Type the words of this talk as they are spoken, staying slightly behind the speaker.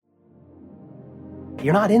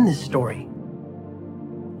You're not in this story.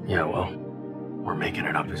 Yeah, well, we're making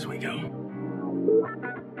it up as we go.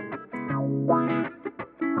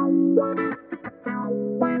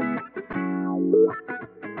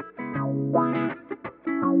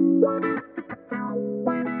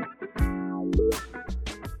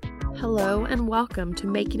 Hello and welcome to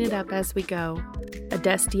Making It Up As We Go, a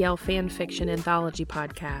Destiel fanfiction anthology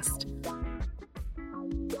podcast.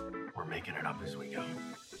 We're making it up as we go.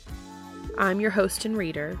 I'm your host and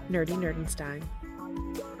reader, Nerdy Nerdenstein.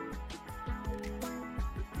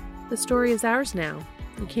 The story is ours now.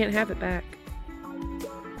 You can't have it back.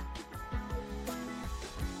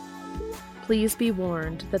 Please be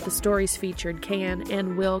warned that the stories featured can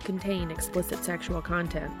and will contain explicit sexual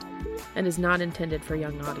content and is not intended for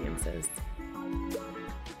young audiences.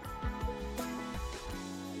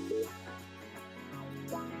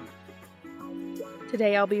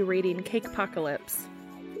 Today I'll be reading Cakepocalypse,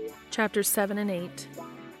 Chapters 7 and 8,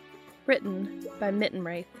 written by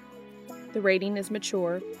Mittenwraith. The rating is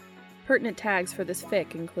mature. Pertinent tags for this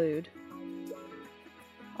fic include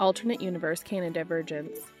Alternate Universe Canon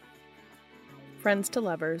Divergence, Friends to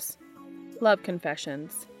Lovers, Love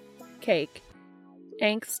Confessions, Cake,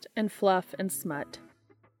 Angst and Fluff and Smut,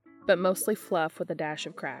 but mostly fluff with a dash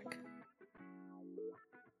of crack.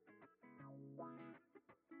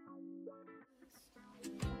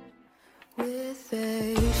 With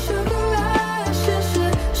a sugar rush,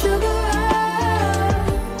 sugar rush.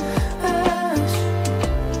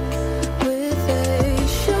 With a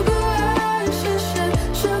sugar rush,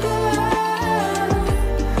 sugar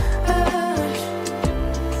rush.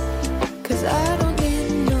 'Cause I don't need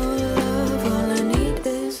no love, all I need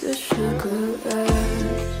is a sugar rush.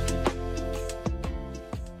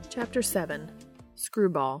 Chapter 7,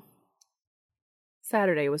 Screwball.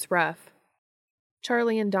 Saturday was rough.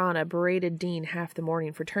 Charlie and Donna berated Dean half the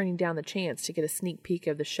morning for turning down the chance to get a sneak peek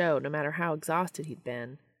of the show no matter how exhausted he'd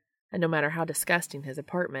been, and no matter how disgusting his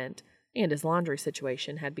apartment and his laundry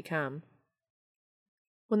situation had become.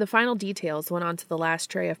 When the final details went onto the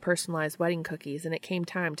last tray of personalized wedding cookies and it came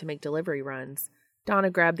time to make delivery runs,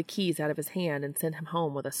 Donna grabbed the keys out of his hand and sent him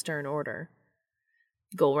home with a stern order.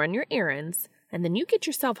 Go run your errands, and then you get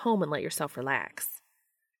yourself home and let yourself relax.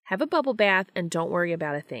 Have a bubble bath and don't worry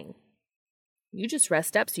about a thing. You just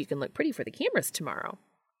rest up so you can look pretty for the cameras tomorrow.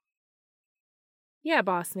 Yeah,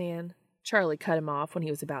 boss man. Charlie cut him off when he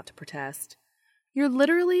was about to protest. You're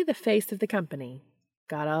literally the face of the company.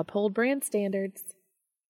 Gotta uphold brand standards.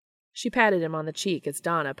 She patted him on the cheek as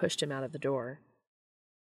Donna pushed him out of the door.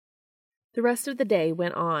 The rest of the day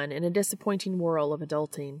went on in a disappointing whirl of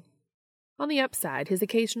adulting. On the upside, his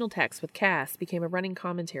occasional text with Cass became a running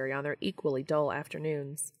commentary on their equally dull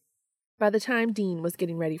afternoons. By the time Dean was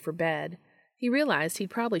getting ready for bed, he realized he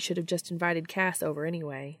probably should have just invited Cass over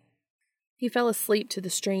anyway. He fell asleep to the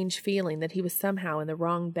strange feeling that he was somehow in the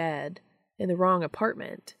wrong bed, in the wrong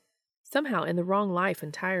apartment, somehow in the wrong life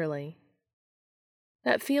entirely.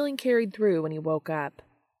 That feeling carried through when he woke up,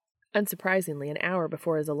 unsurprisingly an hour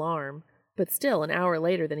before his alarm, but still an hour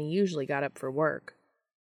later than he usually got up for work.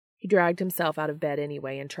 He dragged himself out of bed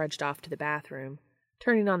anyway and trudged off to the bathroom,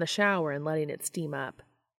 turning on the shower and letting it steam up.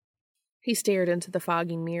 He stared into the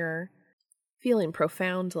fogging mirror, feeling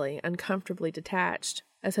profoundly, uncomfortably detached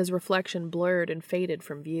as his reflection blurred and faded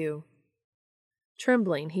from view.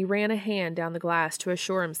 Trembling, he ran a hand down the glass to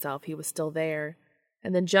assure himself he was still there,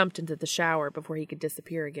 and then jumped into the shower before he could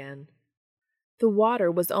disappear again. The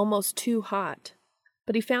water was almost too hot,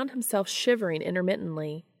 but he found himself shivering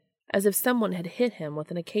intermittently, as if someone had hit him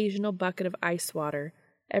with an occasional bucket of ice water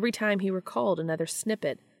every time he recalled another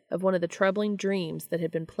snippet of one of the troubling dreams that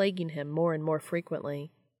had been plaguing him more and more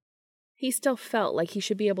frequently. He still felt like he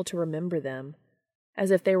should be able to remember them,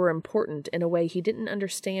 as if they were important in a way he didn't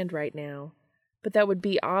understand right now, but that would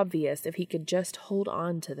be obvious if he could just hold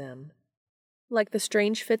on to them. Like the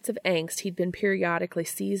strange fits of angst he'd been periodically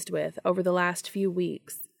seized with over the last few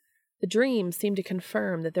weeks, the dreams seemed to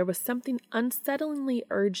confirm that there was something unsettlingly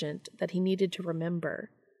urgent that he needed to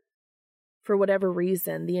remember. For whatever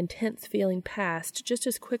reason, the intense feeling passed just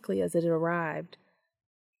as quickly as it had arrived,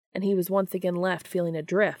 and he was once again left feeling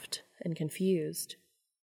adrift and confused.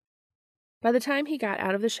 By the time he got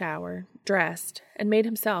out of the shower, dressed, and made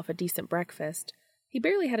himself a decent breakfast, he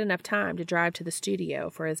barely had enough time to drive to the studio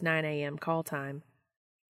for his 9 a.m. call time.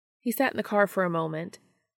 He sat in the car for a moment,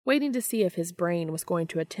 waiting to see if his brain was going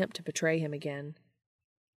to attempt to betray him again.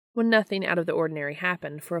 When nothing out of the ordinary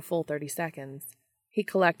happened for a full 30 seconds, he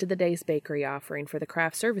collected the day's bakery offering for the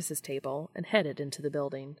craft services table and headed into the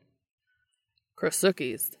building.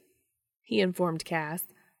 "Krasukis," he informed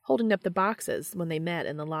Cass, holding up the boxes when they met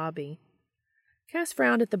in the lobby. Cass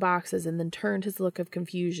frowned at the boxes and then turned his look of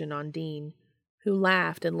confusion on Dean, who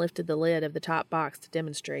laughed and lifted the lid of the top box to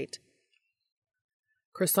demonstrate.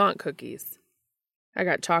 Croissant cookies. I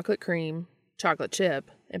got chocolate cream, chocolate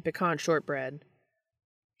chip, and pecan shortbread.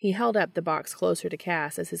 He held up the box closer to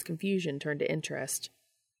Cass as his confusion turned to interest.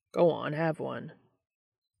 Go on, have one.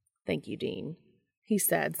 Thank you, Dean, he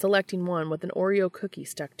said, selecting one with an Oreo cookie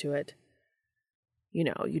stuck to it. You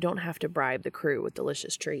know, you don't have to bribe the crew with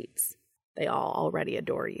delicious treats. They all already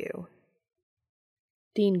adore you.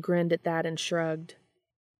 Dean grinned at that and shrugged.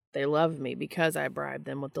 They love me because I bribed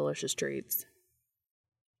them with delicious treats.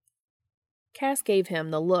 Cass gave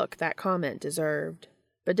him the look that comment deserved,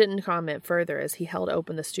 but didn't comment further as he held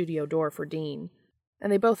open the studio door for Dean,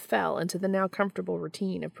 and they both fell into the now comfortable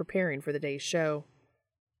routine of preparing for the day's show.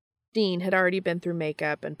 Dean had already been through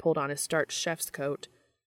makeup and pulled on his starched chef's coat.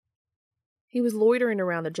 He was loitering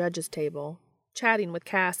around the judges' table, chatting with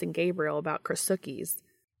Cass and Gabriel about Krasukis,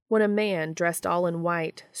 when a man dressed all in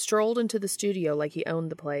white strolled into the studio like he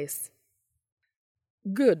owned the place.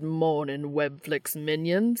 Good morning, Webflix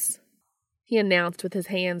minions, he announced with his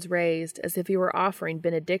hands raised as if he were offering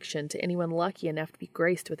benediction to anyone lucky enough to be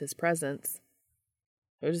graced with his presence.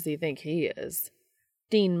 Who does he think he is?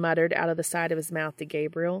 Dean muttered out of the side of his mouth to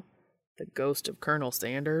Gabriel. The ghost of Colonel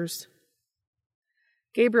Sanders?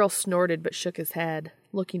 Gabriel snorted but shook his head,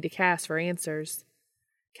 looking to Cass for answers.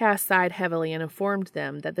 Cass sighed heavily and informed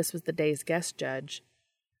them that this was the day's guest judge.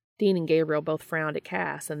 Dean and Gabriel both frowned at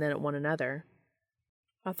Cass and then at one another.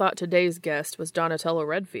 I thought today's guest was Donatello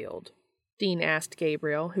Redfield, Dean asked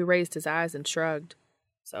Gabriel, who raised his eyes and shrugged.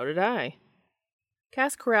 So did I.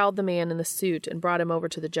 Cass corralled the man in the suit and brought him over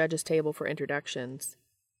to the judges' table for introductions.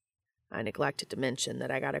 I neglected to mention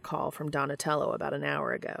that I got a call from Donatello about an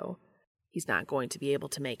hour ago. He's not going to be able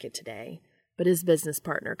to make it today, but his business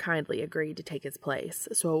partner kindly agreed to take his place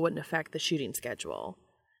so it wouldn't affect the shooting schedule.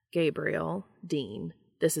 Gabriel, Dean,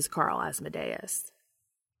 this is Carl Asmodeus.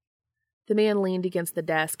 The man leaned against the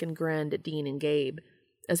desk and grinned at Dean and Gabe,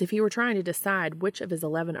 as if he were trying to decide which of his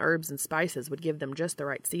 11 herbs and spices would give them just the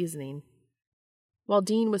right seasoning. While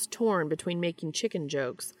Dean was torn between making chicken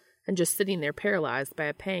jokes and just sitting there paralyzed by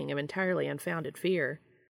a pang of entirely unfounded fear,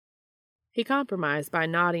 he compromised by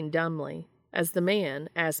nodding dumbly, as the man,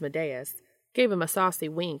 Asmodeus, gave him a saucy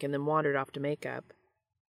wink and then wandered off to makeup.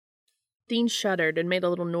 Dean shuddered and made a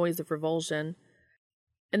little noise of revulsion,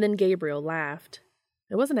 and then Gabriel laughed.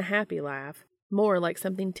 It wasn't a happy laugh, more like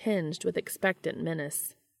something tinged with expectant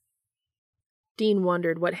menace. Dean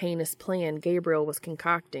wondered what heinous plan Gabriel was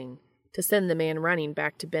concocting to send the man running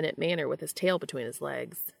back to Bennett Manor with his tail between his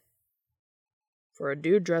legs. For a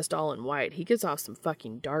dude dressed all in white, he gives off some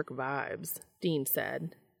fucking dark vibes, Dean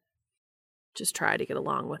said. Just try to get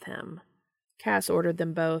along with him. Cass ordered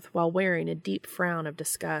them both while wearing a deep frown of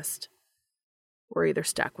disgust. We're either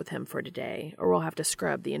stuck with him for today, or we'll have to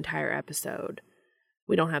scrub the entire episode.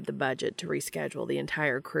 We don't have the budget to reschedule the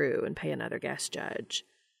entire crew and pay another guest judge.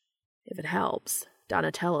 If it helps,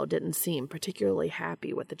 Donatello didn't seem particularly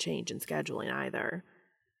happy with the change in scheduling either.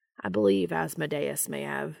 I believe Asmodeus may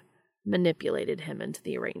have manipulated him into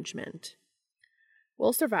the arrangement.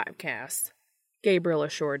 We'll survive, Cass, Gabriel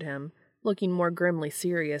assured him, looking more grimly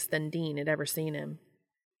serious than Dean had ever seen him.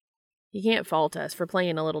 You can't fault us for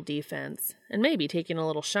playing a little defense, and maybe taking a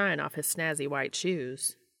little shine off his snazzy white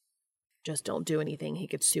shoes. Just don't do anything he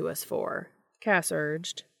could sue us for, Cass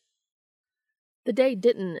urged. The day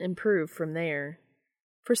didn't improve from there.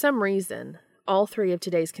 For some reason, all three of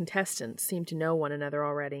today's contestants seemed to know one another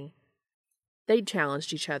already. They'd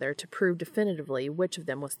challenged each other to prove definitively which of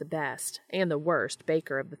them was the best and the worst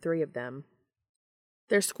baker of the three of them.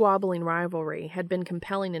 Their squabbling rivalry had been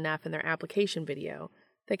compelling enough in their application video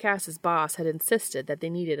that Cass's boss had insisted that they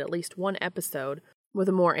needed at least one episode with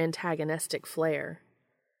a more antagonistic flair.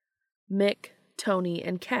 Mick, Tony,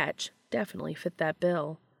 and Ketch definitely fit that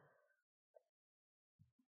bill.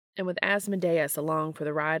 And with Asmodeus along for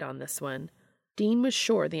the ride on this one, Dean was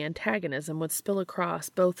sure the antagonism would spill across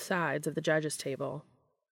both sides of the judges' table.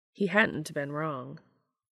 He hadn't been wrong.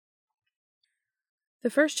 The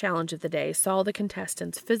first challenge of the day saw the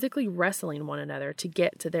contestants physically wrestling one another to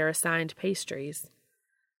get to their assigned pastries.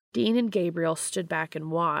 Dean and Gabriel stood back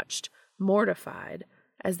and watched, mortified,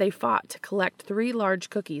 as they fought to collect 3 large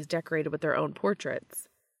cookies decorated with their own portraits.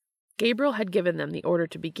 Gabriel had given them the order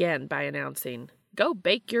to begin by announcing, "Go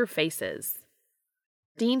bake your faces."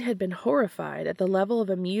 Dean had been horrified at the level of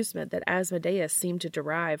amusement that Asmodeus seemed to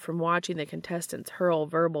derive from watching the contestants hurl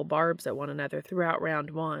verbal barbs at one another throughout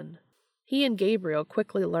round 1. He and Gabriel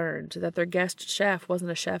quickly learned that their guest chef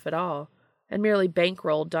wasn't a chef at all, and merely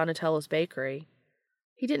bankrolled Donatello's bakery.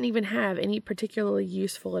 He didn't even have any particularly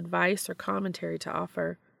useful advice or commentary to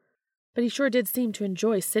offer, but he sure did seem to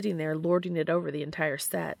enjoy sitting there lording it over the entire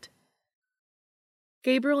set.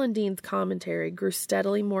 Gabriel and Dean's commentary grew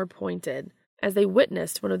steadily more pointed as they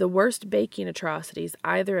witnessed one of the worst baking atrocities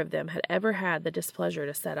either of them had ever had the displeasure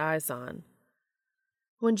to set eyes on.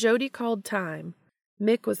 When Jody called time,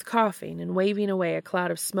 Mick was coughing and waving away a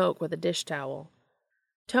cloud of smoke with a dish towel.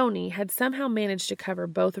 Tony had somehow managed to cover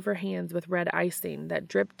both of her hands with red icing that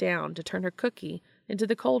dripped down to turn her cookie into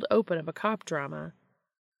the cold open of a cop drama,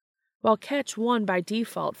 while Ketch won by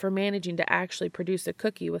default for managing to actually produce a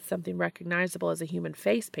cookie with something recognizable as a human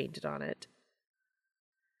face painted on it.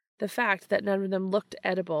 The fact that none of them looked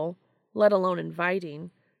edible, let alone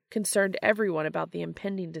inviting, concerned everyone about the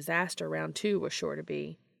impending disaster round 2 was sure to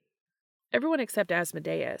be. Everyone except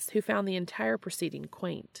Asmodeus, who found the entire proceeding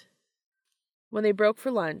quaint. When they broke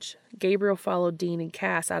for lunch, Gabriel followed Dean and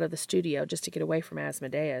Cass out of the studio just to get away from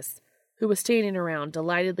Asmodeus, who was standing around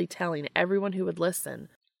delightedly telling everyone who would listen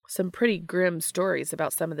some pretty grim stories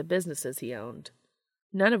about some of the businesses he owned,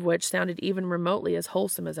 none of which sounded even remotely as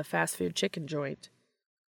wholesome as a fast food chicken joint.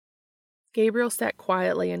 Gabriel sat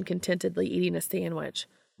quietly and contentedly eating a sandwich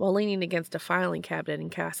while leaning against a filing cabinet in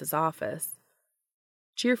Cass's office,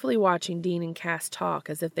 cheerfully watching Dean and Cass talk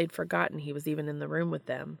as if they'd forgotten he was even in the room with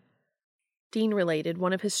them. Dean related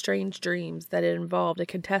one of his strange dreams that had involved a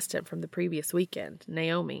contestant from the previous weekend,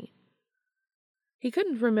 Naomi. He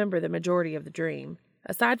couldn't remember the majority of the dream,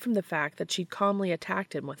 aside from the fact that she'd calmly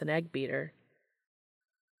attacked him with an egg beater.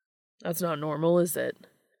 "That's not normal, is it?"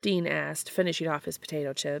 Dean asked, finishing off his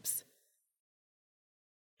potato chips.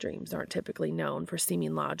 "Dreams aren't typically known for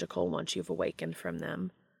seeming logical once you've awakened from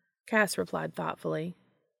them," Cass replied thoughtfully.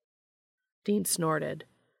 Dean snorted.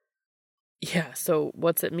 "Yeah, so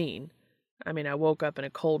what's it mean? I mean, I woke up in a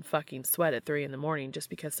cold fucking sweat at 3 a.m. just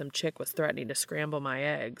because some chick was threatening to scramble my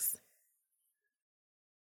eggs."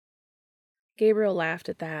 Gabriel laughed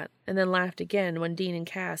at that, and then laughed again when Dean and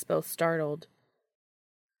Cass both startled.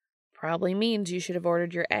 "Probably means you should have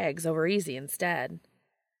ordered your eggs over easy instead.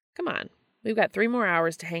 Come on, we've got 3 more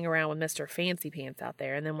hours to hang around with Mr. Fancy Pants out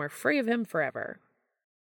there, and then we're free of him forever."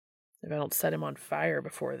 "If I don't set him on fire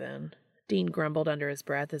before then," Dean grumbled under his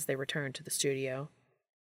breath as they returned to the studio.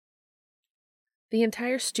 The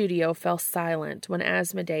entire studio fell silent when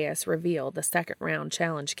Asmodeus revealed the second-round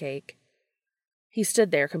challenge cake. He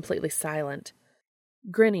stood there completely silent,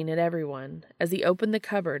 grinning at everyone as he opened the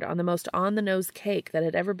cupboard on the most on-the-nose cake that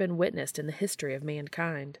had ever been witnessed in the history of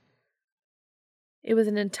mankind. It was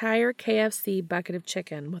an entire KFC bucket of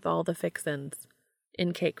chicken with all the fixins,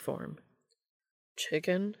 in cake form.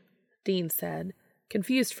 "Chicken?" Dean said,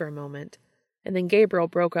 confused for a moment, and then Gabriel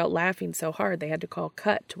broke out laughing so hard they had to call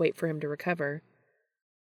cut to wait for him to recover.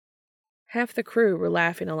 Half the crew were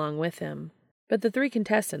laughing along with him, but the 3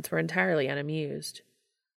 contestants were entirely unamused.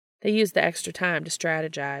 They used the extra time to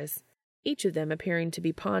strategize, each of them appearing to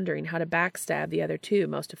be pondering how to backstab the other 2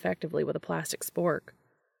 most effectively with a plastic spork.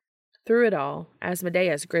 Through it all,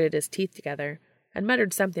 Asmodeus gritted his teeth together and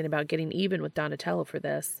muttered something about getting even with Donatello for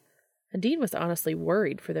this, and Dean was honestly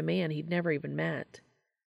worried for the man he'd never even met.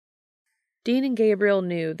 Dean and Gabriel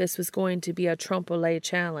knew this was going to be a trompe-l'oeil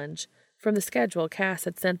challenge from the schedule Cass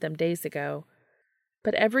had sent them days ago,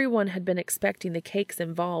 but everyone had been expecting the cakes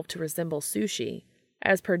involved to resemble sushi,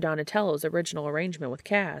 as per Donatello's original arrangement with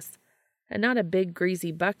Cass, and not a big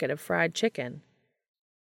greasy bucket of fried chicken.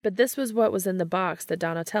 But this was what was in the box that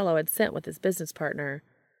Donatello had sent with his business partner,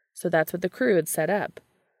 so that's what the crew had set up.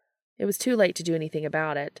 It was too late to do anything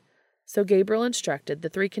about it, so Gabriel instructed the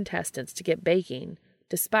 3 contestants to get baking,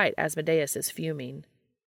 despite Asmodeus's fuming.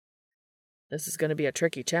 "This is going to be a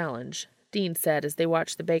tricky challenge," Dean said as they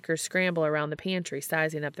watched the bakers scramble around the pantry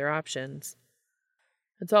sizing up their options.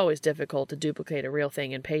 "It's always difficult to duplicate a real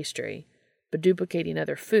thing in pastry, but duplicating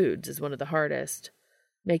other foods is one of the hardest.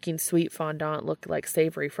 Making sweet fondant look like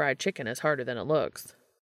savory fried chicken is harder than it looks."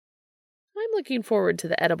 "I'm looking forward to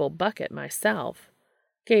the edible bucket myself,"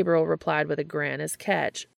 Gabriel replied with a grin as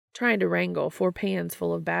Ketch, trying to wrangle 4 pans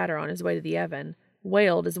full of batter on his way to the oven,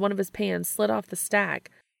 wailed as one of his pans slid off the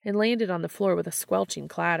stack and landed on the floor with a squelching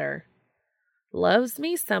clatter. "Loves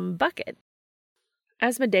me some bucket."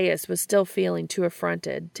 Asmodeus was still feeling too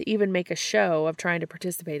affronted to even make a show of trying to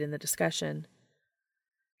participate in the discussion.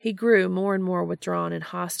 He grew more and more withdrawn and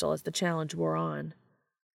hostile as the challenge wore on.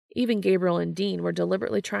 Even Gabriel and Dean were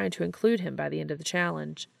deliberately trying to include him by the end of the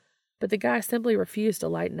challenge, but the guy simply refused to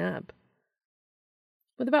lighten up.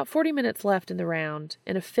 With about 40 minutes left in the round,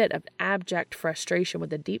 in a fit of abject frustration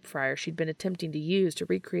with the deep fryer she'd been attempting to use to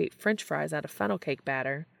recreate French fries out of funnel cake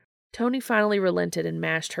batter, Tony finally relented and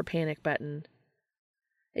mashed her panic button.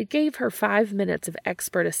 It gave her 5 minutes of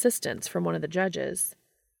expert assistance from one of the judges.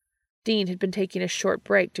 Dean had been taking a short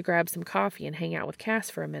break to grab some coffee and hang out with Cass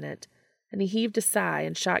for a minute, and he heaved a sigh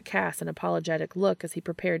and shot Cass an apologetic look as he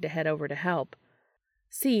prepared to head over to help,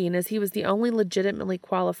 seeing as he was the only legitimately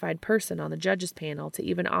qualified person on the judges' panel to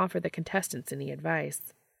even offer the contestants any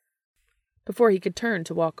advice. Before he could turn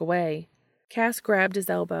to walk away, Cass grabbed his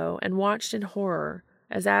elbow and watched in horror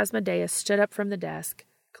as Asmodeus stood up from the desk,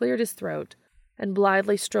 cleared his throat, and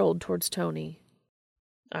blithely strolled towards Tony.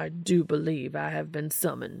 "I do believe I have been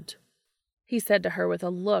summoned," he said to her with a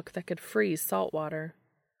look that could freeze salt water.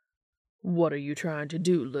 "What are you trying to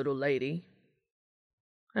do, little lady?"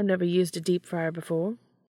 "I've never used a deep fryer before,"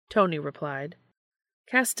 Tony replied.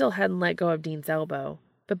 Cass still hadn't let go of Dean's elbow,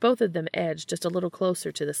 but both of them edged just a little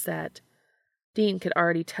closer to the set. Dean could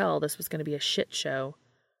already tell this was going to be a shit show.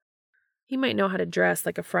 He might know how to dress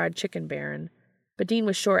like a fried chicken baron, but Dean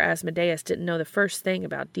was sure Asmodeus didn't know the first thing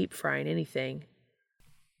about deep frying anything.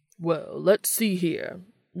 "Well, let's see here.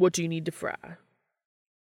 What do you need to fry?"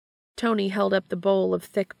 Tony held up the bowl of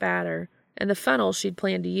thick batter and the funnel she'd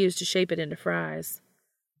planned to use to shape it into fries.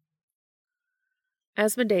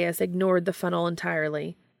 Asmodeus ignored the funnel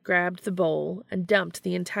entirely, grabbed the bowl, and dumped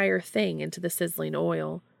the entire thing into the sizzling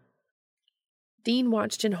oil. Dean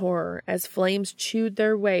watched in horror as flames chewed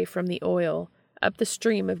their way from the oil up the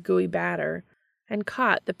stream of gooey batter and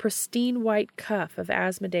caught the pristine white cuff of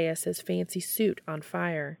Asmodeus's fancy suit on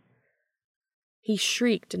fire. He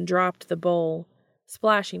shrieked and dropped the bowl,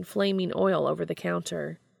 splashing flaming oil over the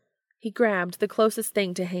counter. He grabbed the closest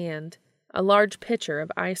thing to hand, a large pitcher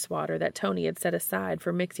of ice water that Tony had set aside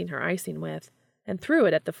for mixing her icing with, and threw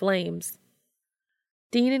it at the flames.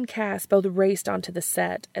 Dean and Cass both raced onto the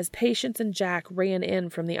set as Patience and Jack ran in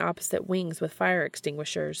from the opposite wings with fire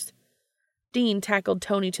extinguishers. Dean tackled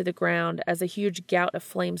Tony to the ground as a huge gout of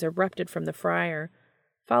flames erupted from the fryer,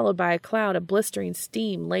 followed by a cloud of blistering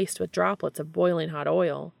steam laced with droplets of boiling hot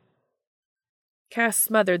oil. Cass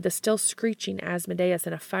smothered the still screeching Asmodeus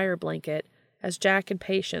in a fire blanket as Jack and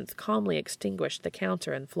Patience calmly extinguished the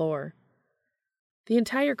counter and floor. The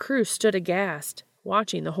entire crew stood aghast,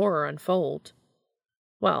 watching the horror unfold.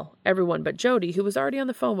 Well, everyone but Jody, who was already on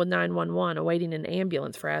the phone with 911 awaiting an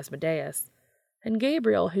ambulance for Asmodeus, and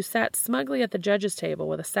Gabriel, who sat smugly at the judge's table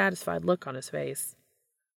with a satisfied look on his face.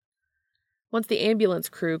 Once the ambulance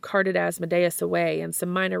crew carted Asmodeus away and some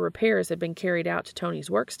minor repairs had been carried out to Tony's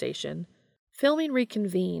workstation, filming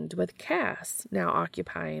reconvened with Cass now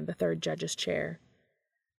occupying the third judge's chair.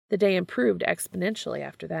 The day improved exponentially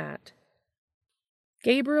after that.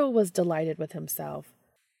 Gabriel was delighted with himself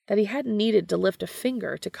that he hadn't needed to lift a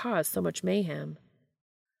finger to cause so much mayhem.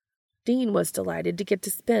 Dean was delighted to get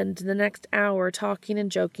to spend the next hour talking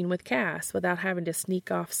and joking with Cass without having to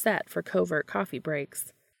sneak off set for covert coffee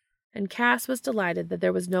breaks. And Cass was delighted that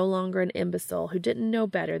there was no longer an imbecile who didn't know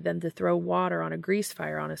better than to throw water on a grease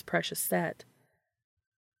fire on his precious set.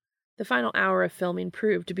 The final hour of filming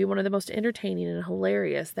proved to be one of the most entertaining and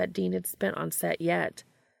hilarious that Dean had spent on set yet,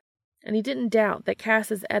 and he didn't doubt that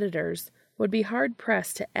Cass's editors would be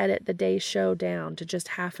hard-pressed to edit the day's show down to just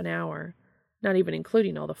half an hour, not even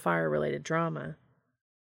including all the fire-related drama.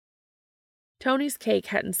 Tony's cake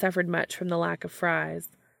hadn't suffered much from the lack of fries,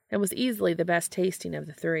 and was easily the best tasting of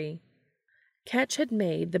the three. Ketch had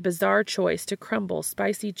made the bizarre choice to crumble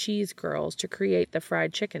spicy cheese curls to create the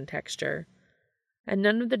fried chicken texture, and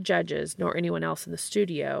none of the judges, nor anyone else in the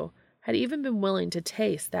studio, had even been willing to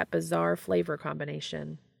taste that bizarre flavor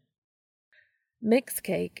combination. Mick's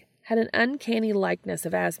cake had an uncanny likeness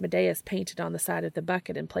of Asmodeus painted on the side of the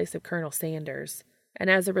bucket in place of Colonel Sanders, and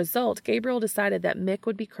as a result, Gabriel decided that Mick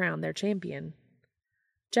would be crowned their champion.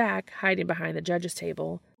 Jack, hiding behind the judges'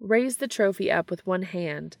 table, raised the trophy up with one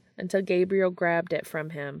hand until Gabriel grabbed it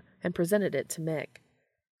from him and presented it to Mick.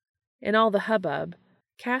 In all the hubbub,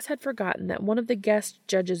 Cass had forgotten that one of the guest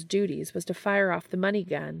judges' duties was to fire off the money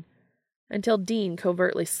gun, until Dean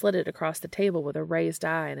covertly slid it across the table with a raised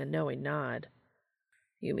eye and a knowing nod.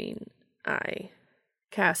 "You mean,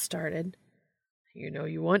 Cass started. "You know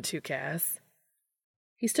you want to, Cass."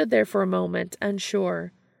 He stood there for a moment,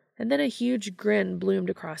 unsure, and then a huge grin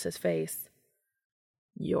bloomed across his face.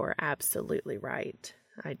 "You're absolutely right.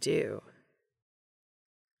 I do."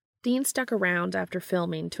 Dean stuck around after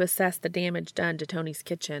filming to assess the damage done to Tony's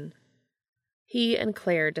kitchen. He and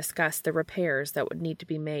Claire discussed the repairs that would need to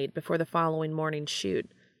be made before the following morning's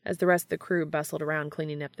shoot, as the rest of the crew bustled around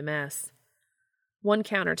cleaning up the mess. One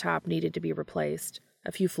countertop needed to be replaced,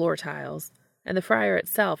 a few floor tiles, and the fryer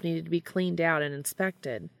itself needed to be cleaned out and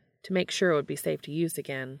inspected to make sure it would be safe to use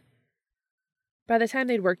again. By the time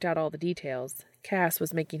they'd worked out all the details, Cass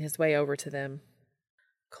was making his way over to them.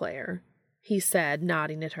 "Claire, he said,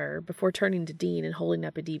 nodding at her, before turning to Dean and holding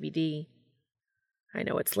up a DVD. I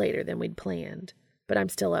know it's later than we'd planned, but I'm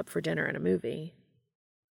still up for dinner and a movie.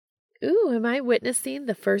 Ooh, am I witnessing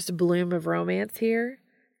the first bloom of romance here?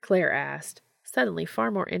 Claire asked, suddenly far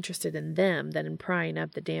more interested in them than in prying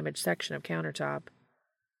up the damaged section of countertop.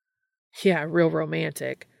 Yeah, real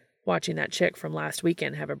romantic, watching that chick from last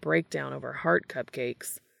weekend have a breakdown over heart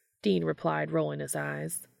cupcakes, Dean replied, rolling his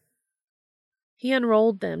eyes. He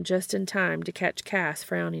unrolled them just in time to catch Cass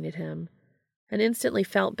frowning at him, and instantly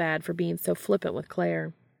felt bad for being so flippant with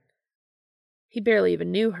Claire. He barely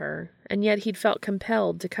even knew her, and yet he'd felt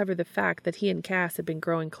compelled to cover the fact that he and Cass had been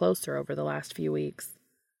growing closer over the last few weeks.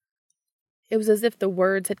 It was as if the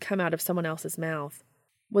words had come out of someone else's mouth,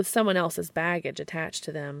 with someone else's baggage attached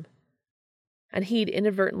to them. And he'd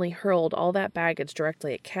inadvertently hurled all that baggage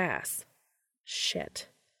directly at Cass. Shit.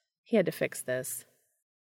 He had to fix this.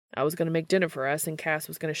 I was going to make dinner for us, and Cass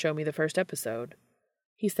was going to show me the first episode,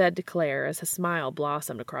 he said to Claire as a smile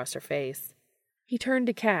blossomed across her face. He turned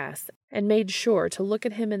to Cass and made sure to look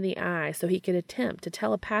at him in the eye so he could attempt to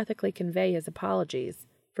telepathically convey his apologies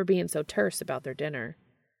for being so terse about their dinner.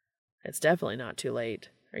 It's definitely not too late.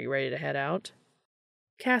 Are you ready to head out?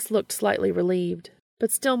 Cass looked slightly relieved,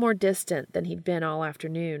 but still more distant than he'd been all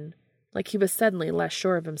afternoon, like he was suddenly less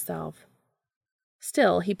sure of himself.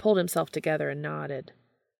 Still, he pulled himself together and nodded.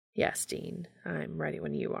 Yes, Dean, I'm ready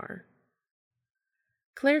when you are.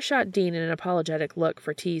 Claire shot Dean an apologetic look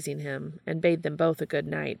for teasing him and bade them both a good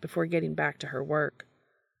night before getting back to her work.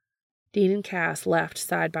 Dean and Cass left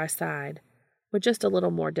side by side, with just a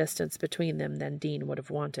little more distance between them than Dean would have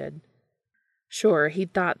wanted. Sure,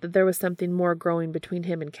 he'd thought that there was something more growing between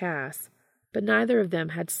him and Cass, but neither of them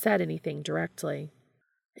had said anything directly.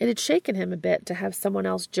 It had shaken him a bit to have someone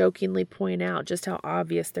else jokingly point out just how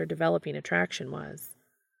obvious their developing attraction was.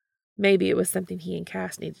 Maybe it was something he and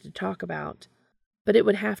Cass needed to talk about, but it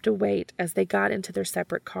would have to wait as they got into their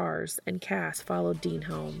separate cars and Cass followed Dean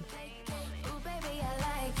home. Ooh, baby,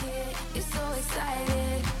 I like it. You're so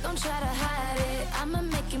excited. Don't try to hide it. I'ma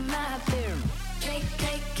make it my beer. Cake,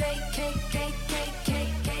 cake, cake, cake, cake, cake, cake,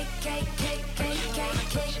 cake, cake, cake, cake, cake,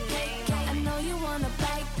 cake, cake. I know you wanna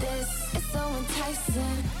bite this. It's so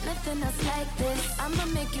enticing. Nothing else like this. I'ma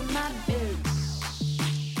make it my beer.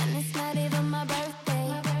 And it's not even my birthday.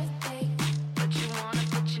 But you wanna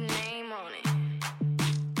put your name on it.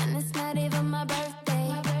 And it's not even my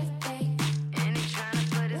birthday. And he's trying to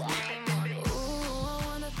put his name on it. Ooh, I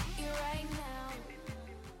wanna fuck you right now.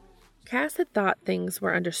 Cass had thought things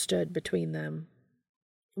were understood between them.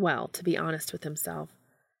 Well, to be honest with himself,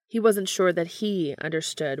 he wasn't sure that he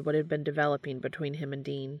understood what had been developing between him and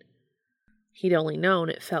Dean. He'd only known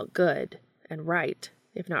it felt good and right,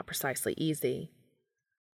 if not precisely easy.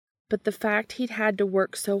 But the fact he'd had to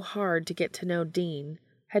work so hard to get to know Dean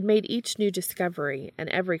had made each new discovery and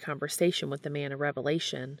every conversation with the man a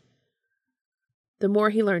revelation. The more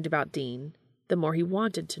he learned about Dean, the more he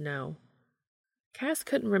wanted to know. Cass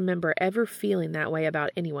couldn't remember ever feeling that way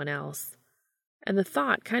about anyone else, and the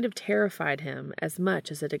thought kind of terrified him as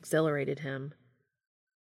much as it exhilarated him.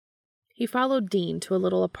 He followed Dean to a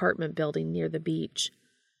little apartment building near the beach,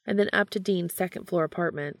 and then up to Dean's second-floor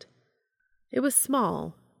apartment. It was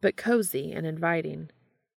small, but cozy and inviting.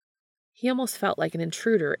 He almost felt like an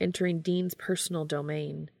intruder entering Dean's personal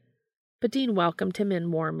domain, but Dean welcomed him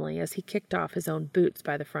in warmly as he kicked off his own boots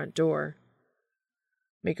by the front door.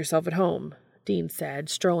 "Make yourself at home," Dean said,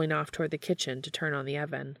 strolling off toward the kitchen to turn on the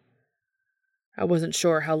oven. "I wasn't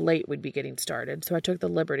sure how late we'd be getting started, so I took the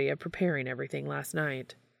liberty of preparing everything last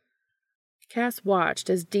night." Cass watched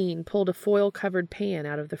as Dean pulled a foil-covered pan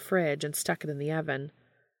out of the fridge and stuck it in the oven,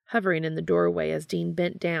 hovering in the doorway as Dean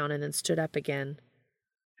bent down and then stood up again.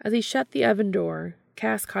 As he shut the oven door,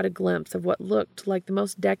 Cass caught a glimpse of what looked like the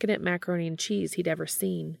most decadent macaroni and cheese he'd ever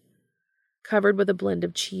seen, covered with a blend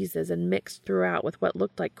of cheeses and mixed throughout with what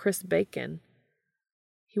looked like crisp bacon.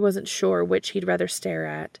 He wasn't sure which he'd rather stare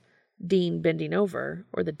at, Dean bending over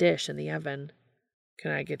or the dish in the oven.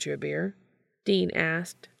 "Can I get you a beer?" Dean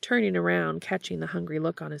asked, turning around, catching the hungry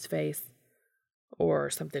look on his face. "Or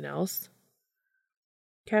something else?"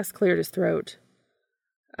 Cass cleared his throat.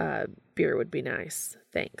 Beer would be nice,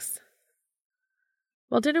 thanks."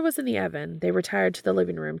 While dinner was in the oven, they retired to the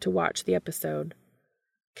living room to watch the episode.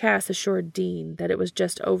 Cass assured Dean that it was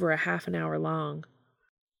just over a half an hour long.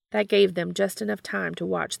 That gave them just enough time to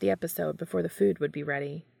watch the episode before the food would be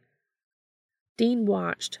ready. Dean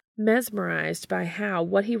watched, mesmerized by how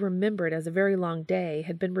what he remembered as a very long day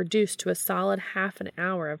had been reduced to a solid half an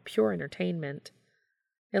hour of pure entertainment.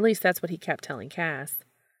 At least that's what he kept telling Cass.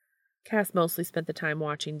 Cass mostly spent the time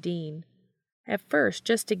watching Dean, at first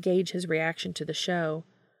just to gauge his reaction to the show,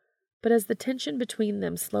 But as the tension between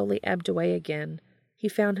them slowly ebbed away again, he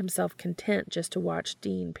found himself content just to watch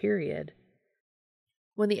Dean, period.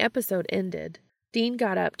 When the episode ended, Dean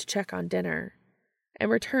got up to check on dinner, and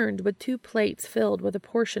returned with 2 plates filled with a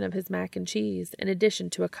portion of his mac and cheese, in addition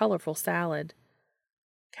to a colorful salad.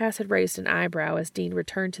 Cass had raised an eyebrow as Dean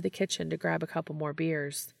returned to the kitchen to grab a couple more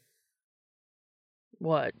beers.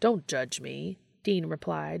 "What? Don't judge me," Dean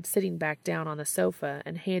replied, sitting back down on the sofa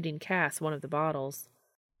and handing Cass one of the bottles.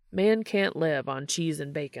 "Man can't live on cheese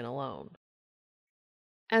and bacon alone."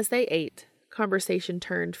 As they ate, conversation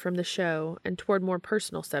turned from the show and toward more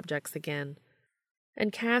personal subjects again,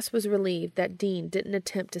 and Cass was relieved that Dean didn't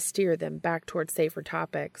attempt to steer them back toward safer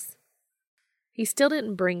topics. He still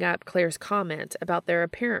didn't bring up Claire's comment about their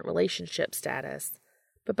apparent relationship status,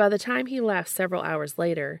 but by the time he left several hours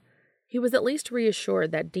later, he was at least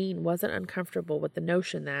reassured that Dean wasn't uncomfortable with the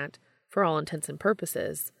notion that, for all intents and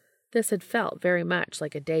purposes, this had felt very much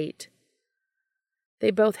like a date.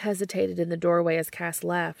 They both hesitated in the doorway as Cass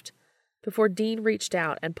left, before Dean reached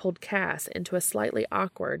out and pulled Cass into a slightly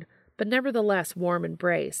awkward, but nevertheless warm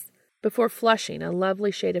embrace, before flushing a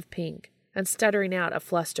lovely shade of pink and stuttering out a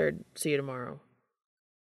flustered, "See you tomorrow."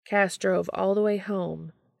 Cass drove all the way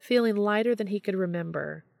home, feeling lighter than he could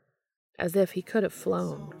remember, as if he could have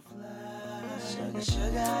flown. Sugar,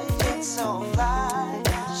 sugar, how you get so fly?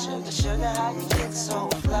 Sugar, sugar, how you get so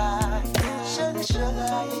fly? Sugar, sugar,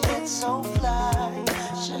 how you get so fly?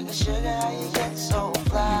 Sugar, sugar, how you get so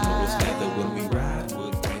fly?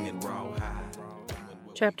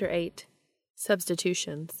 Chapter 8.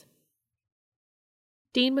 Substitutions.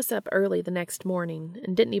 Dean was up early the next morning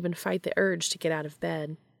and didn't even fight the urge to get out of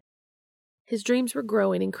bed. His dreams were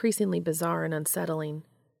growing increasingly bizarre and unsettling.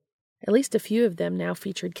 At least a few of them now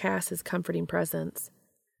featured Cass's comforting presence,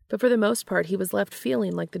 but for the most part he was left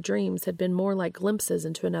feeling like the dreams had been more like glimpses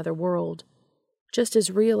into another world, just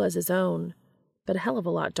as real as his own, but a hell of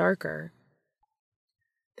a lot darker.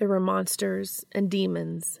 There were monsters and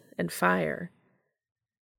demons and fire.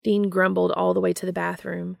 Dean grumbled all the way to the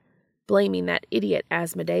bathroom, blaming that idiot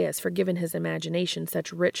Asmodeus for giving his imagination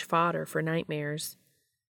such rich fodder for nightmares.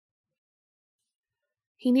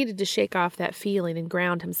 He needed to shake off that feeling and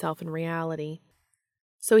ground himself in reality,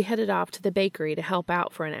 so he headed off to the bakery to help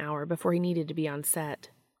out for an hour before he needed to be on set.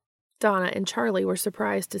 Donna and Charlie were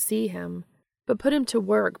surprised to see him, but put him to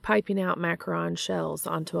work piping out macaron shells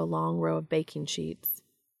onto a long row of baking sheets.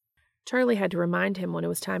 Charlie had to remind him when it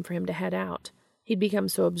was time for him to head out. He'd become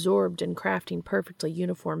so absorbed in crafting perfectly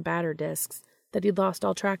uniform batter discs that he'd lost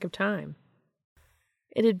all track of time.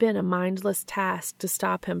 It had been a mindless task to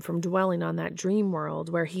stop him from dwelling on that dream world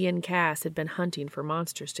where he and Cass had been hunting for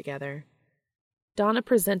monsters together. Donna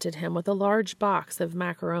presented him with a large box of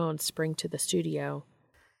macarons spring to the studio,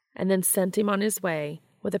 and then sent him on his way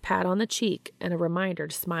with a pat on the cheek and a reminder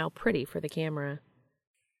to smile pretty for the camera.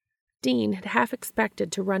 Dean had half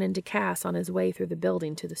expected to run into Cass on his way through the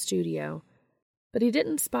building to the studio, but he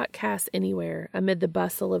didn't spot Cass anywhere amid the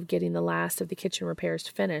bustle of getting the last of the kitchen repairs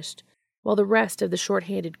finished, while the rest of the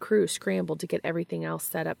short-handed crew scrambled to get everything else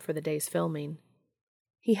set up for the day's filming.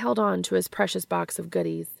 He held on to his precious box of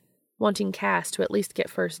goodies, wanting Cass to at least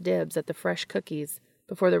get first dibs at the fresh cookies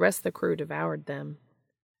before the rest of the crew devoured them.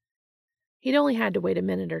 He'd only had to wait a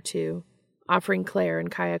minute or two, offering Claire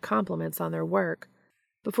and Kaya compliments on their work,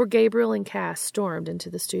 before Gabriel and Cass stormed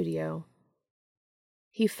into the studio.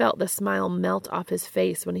 He felt the smile melt off his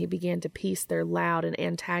face when he began to piece their loud and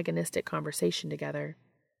antagonistic conversation together.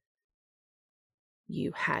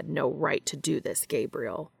 "You had no right to do this,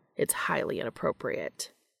 Gabriel. It's highly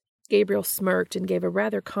inappropriate." Gabriel smirked and gave a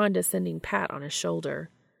rather condescending pat on his shoulder.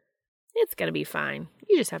 "It's going to be fine.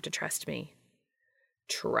 You just have to trust me."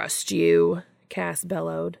 "Trust you?" Cass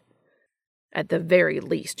bellowed. "At the very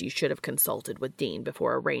least, you should have consulted with Dean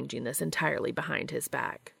before arranging this entirely behind his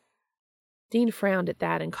back." Dean frowned at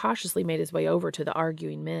that and cautiously made his way over to the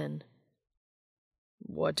arguing men.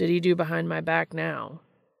 "What did he do behind my back now?"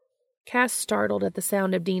 Cass startled at the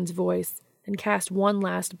sound of Dean's voice and cast one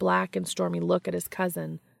last black and stormy look at his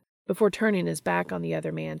cousin before turning his back on the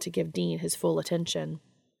other man to give Dean his full attention.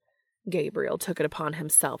 "Gabriel took it upon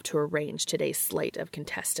himself to arrange today's slate of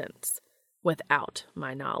contestants, without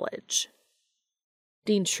my knowledge."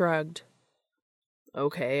 Dean shrugged.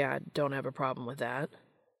 "Okay, I don't have a problem with that."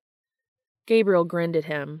 Gabriel grinned at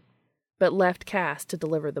him, but left Cass to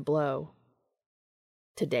deliver the blow.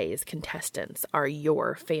 "Today's contestants are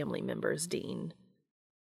your family members, Dean.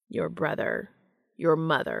 Your brother, your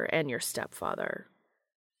mother, and your stepfather."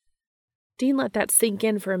 Dean let that sink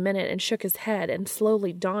in for a minute and shook his head in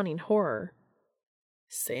slowly dawning horror.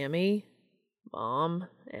 "Sammy, Mom,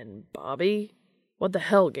 and Bobby? What the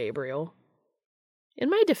hell, Gabriel?" In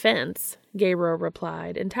my defense, Gabriel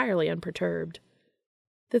replied, entirely unperturbed.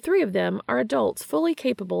 The three of them are adults fully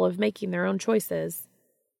capable of making their own choices.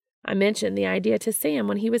 I mentioned the idea to Sam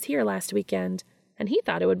when he was here last weekend, and he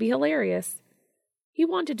thought it would be hilarious. He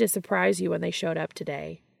wanted to surprise you when they showed up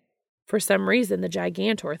today. For some reason, the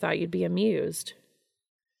Gigantor thought you'd be amused.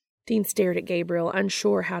 Dean stared at Gabriel,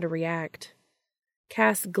 unsure how to react.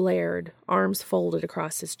 Cass glared, arms folded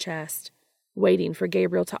across his chest, waiting for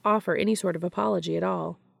Gabriel to offer any sort of apology at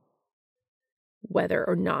all. Whether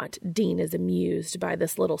or not Dean is amused by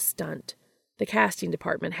this little stunt, the casting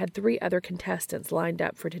department had 3 other contestants lined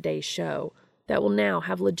up for today's show that will now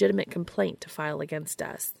have legitimate complaint to file against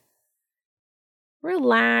us.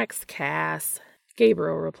 Relax, Cass,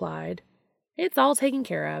 Gabriel replied. It's all taken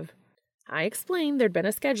care of. I explained there'd been a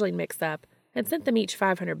scheduling mix-up and sent them each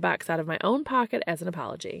 $500 out of my own pocket as an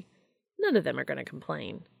apology. None of them are going to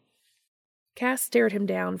complain. Cass stared him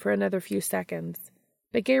down for another few seconds,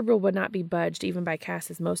 but Gabriel would not be budged even by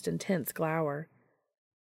Cass's most intense glower.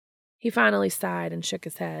 He finally sighed and shook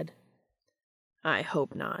his head. I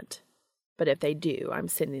hope not, but if they do, I'm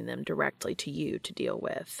sending them directly to you to deal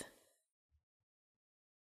with.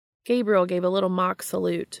 Gabriel gave a little mock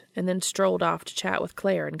salute and then strolled off to chat with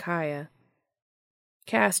Claire and Kaya.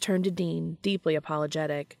 Cass turned to Dean, deeply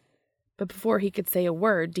apologetic, but before he could say a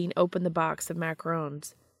word, Dean opened the box of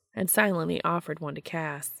macarons and silently offered one to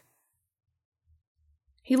Cass.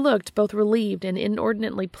 He looked both relieved and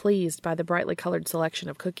inordinately pleased by the brightly colored selection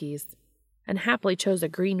of cookies, and happily chose a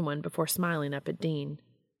green one before smiling up at Dean.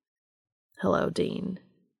 Hello, Dean.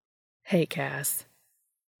 Hey, Cass.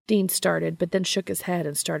 Dean started, but then shook his head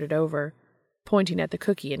and started over, pointing at the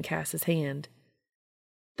cookie in Cass's hand.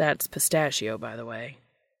 That's pistachio, by the way.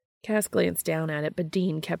 Cass glanced down at it, but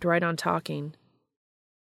Dean kept right on talking.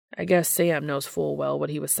 I guess Sam knows full well what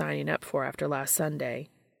he was signing up for after last Sunday.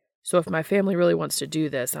 So if my family really wants to do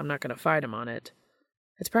this, I'm not going to fight him on it.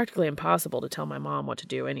 It's practically impossible to tell my mom what to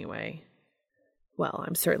do anyway. Well,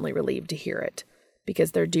 I'm certainly relieved to hear it,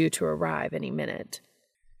 because they're due to arrive any minute.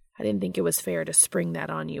 I didn't think it was fair to spring that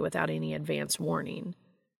on you without any advance warning,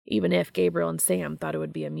 even if Gabriel and Sam thought it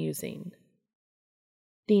would be amusing.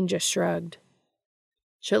 Dean just shrugged.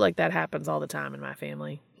 Shit like that happens all the time in my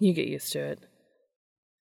family. You get used to it.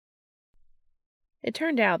 It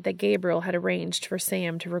turned out that Gabriel had arranged for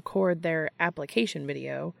Sam to record their application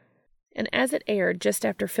video, and as it aired just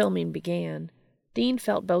after filming began, Dean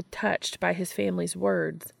felt both touched by his family's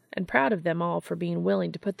words and proud of them all for being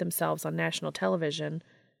willing to put themselves on national television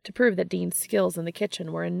to prove that Dean's skills in the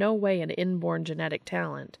kitchen were in no way an inborn genetic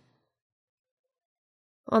talent.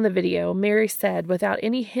 On the video, Mary said without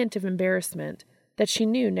any hint of embarrassment that she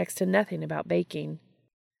knew next to nothing about baking.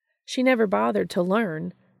 She never bothered to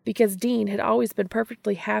learn, because Dean had always been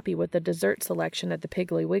perfectly happy with the dessert selection at the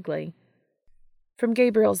Piggly Wiggly. From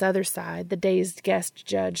Gabriel's other side, the dazed guest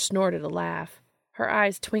judge snorted a laugh, her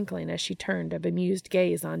eyes twinkling as she turned a bemused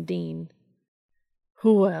gaze on Dean.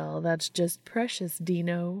 Well, that's just precious,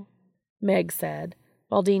 Dino, Meg said,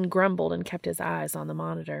 while Dean grumbled and kept his eyes on the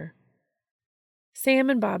monitor. Sam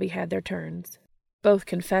and Bobby had their turns, both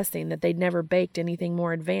confessing that they'd never baked anything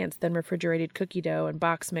more advanced than refrigerated cookie dough and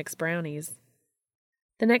box-mix brownies.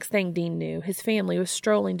 The next thing Dean knew, his family was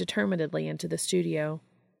strolling determinedly into the studio.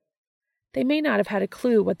 They may not have had a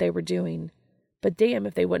clue what they were doing, but damn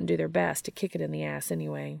if they wouldn't do their best to kick it in the ass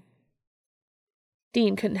anyway.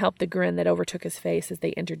 Dean couldn't help the grin that overtook his face as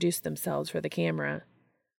they introduced themselves for the camera.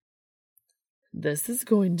 This is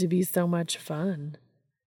going to be so much fun,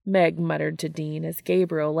 Meg muttered to Dean as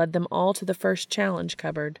Gabriel led them all to the first challenge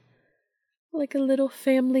cupboard. Like a little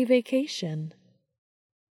family vacation.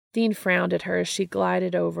 Dean frowned at her as she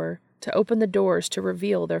glided over to open the doors to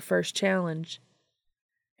reveal their first challenge.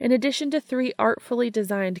 In addition to 3 artfully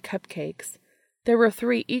designed cupcakes, there were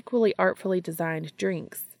 3 equally artfully designed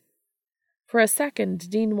drinks. For a second,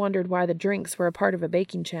 Dean wondered why the drinks were a part of a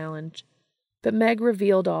baking challenge, but Meg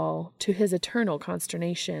revealed all, to his eternal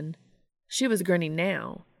consternation. She was grinning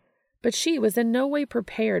now, but she was in no way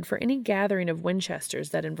prepared for any gathering of Winchesters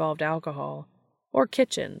that involved alcohol, or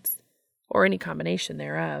kitchens, or any combination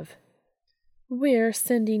thereof. We're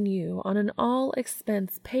sending you on an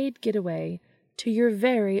all-expense-paid getaway to your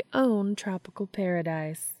very own tropical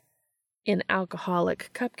paradise, in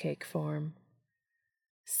alcoholic cupcake form.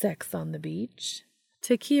 Sex on the beach,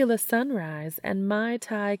 tequila sunrise, and Mai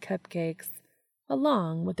Tai cupcakes,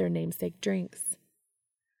 along with their namesake drinks.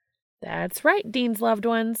 That's right, Dean's loved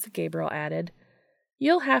ones, Gabriel added.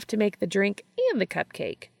 You'll have to make the drink and the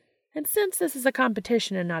cupcake. And since this is a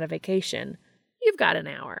competition and not a vacation, you've got an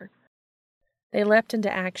hour. They leapt into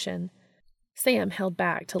action. Sam held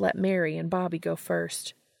back to let Mary and Bobby go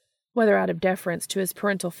first. whether out of deference to his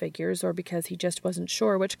parental figures or because he just wasn't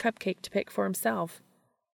sure which cupcake to pick for himself.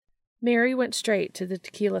 Mary went straight to the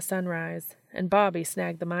tequila sunrise, and Bobby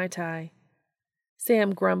snagged the Mai Tai.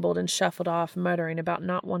 Sam grumbled and shuffled off, muttering about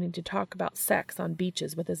not wanting to talk about sex on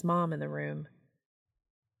beaches with his mom in the room.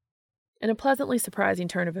 In a pleasantly surprising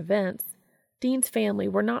turn of events, Dean's family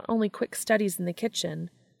were not only quick studies in the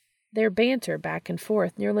kitchen, their banter back and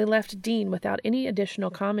forth nearly left Dean without any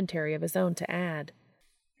additional commentary of his own to add.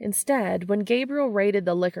 Instead, when Gabriel raided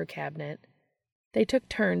the liquor cabinet, they took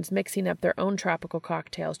turns mixing up their own tropical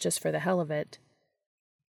cocktails just for the hell of it.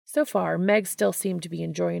 So far, Meg still seemed to be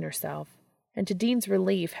enjoying herself, and to Dean's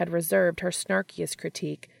relief had reserved her snarkiest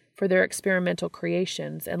critique for their experimental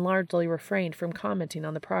creations and largely refrained from commenting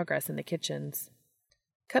on the progress in the kitchens.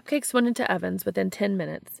 Cupcakes went into ovens within 10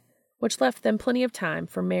 minutes, which left them plenty of time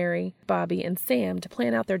for Mary, Bobby, and Sam to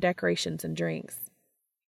plan out their decorations and drinks.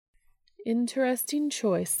 "Interesting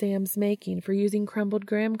choice Sam's making for using crumbled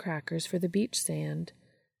graham crackers for the beach sand,"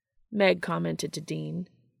 Meg commented to Dean.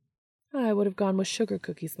 "I would have gone with sugar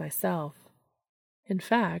cookies myself. In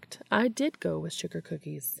fact, I did go with sugar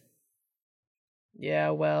cookies."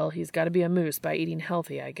 "Yeah, well, he's got to be a moose by eating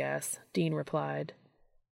healthy, I guess," Dean replied.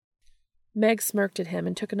 Meg smirked at him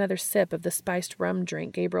and took another sip of the spiced rum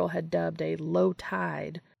drink Gabriel had dubbed a low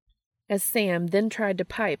tide, as Sam then tried to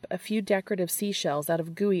pipe a few decorative seashells out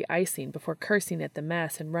of gooey icing before cursing at the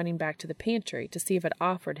mess and running back to the pantry to see if it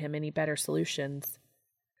offered him any better solutions.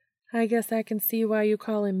 "I guess I can see why you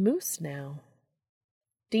call him Moose now."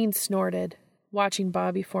 Dean snorted, watching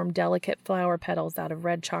Bobby form delicate flower petals out of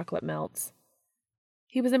red chocolate melts.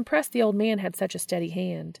 He was impressed the old man had such a steady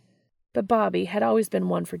hand, but Bobby had always been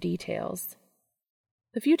one for details.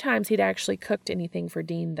 The few times he'd actually cooked anything for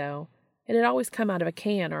Dean, though, it had always come out of a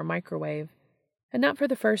can or a microwave, and not for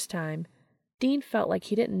the first time, Dean felt like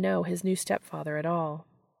he didn't know his new stepfather at all.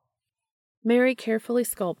 Mary carefully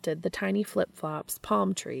sculpted the tiny flip-flops,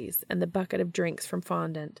 palm trees, and the bucket of drinks from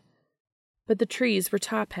fondant, but the trees were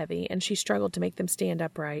top-heavy, and she struggled to make them stand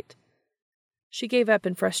upright. She gave up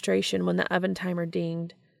in frustration when the oven timer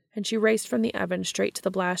dinged, and she raced from the oven straight to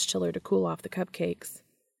the blast chiller to cool off the cupcakes.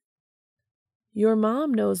 "Your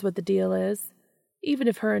mom knows what the deal is, even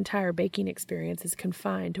if her entire baking experience is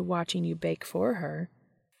confined to watching you bake for her,"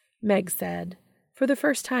 Meg said, for the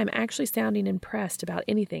first time actually sounding impressed about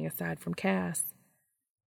anything aside from Cass.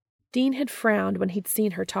 Dean had frowned when he'd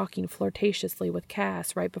seen her talking flirtatiously with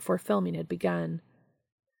Cass right before filming had begun,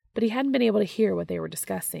 but he hadn't been able to hear what they were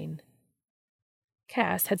discussing.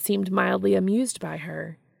 Cass had seemed mildly amused by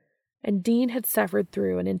her, and Dean had suffered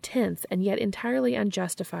through an intense and yet entirely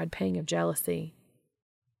unjustified pang of jealousy.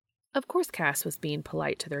 Of course Cass was being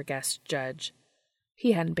polite to their guest judge.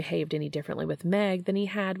 He hadn't behaved any differently with Meg than he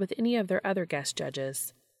had with any of their other guest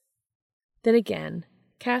judges. Then again,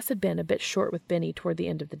 Cass had been a bit short with Benny toward the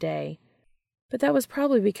end of the day, but that was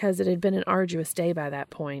probably because it had been an arduous day by that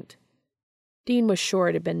point. Dean was sure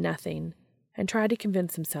it had been nothing, and tried to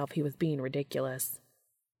convince himself he was being ridiculous.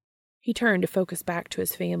 He turned to focus back to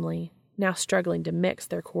his family, now struggling to mix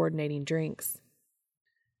their coordinating drinks.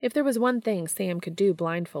 If there was one thing Sam could do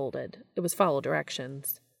blindfolded, it was follow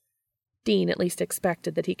directions. Dean at least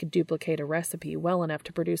expected that he could duplicate a recipe well enough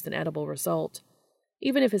to produce an edible result,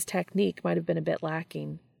 even if his technique might have been a bit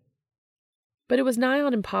lacking. But it was nigh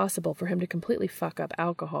on impossible for him to completely fuck up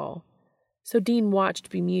alcohol, so Dean watched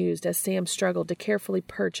bemused as Sam struggled to carefully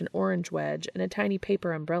perch an orange wedge and a tiny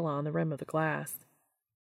paper umbrella on the rim of the glass.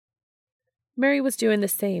 Mary was doing the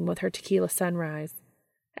same with her tequila sunrise,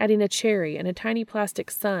 adding a cherry and a tiny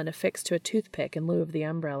plastic sun affixed to a toothpick in lieu of the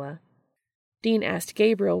umbrella. Dean asked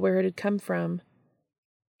Gabriel where it had come from.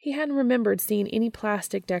 He hadn't remembered seeing any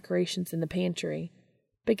plastic decorations in the pantry,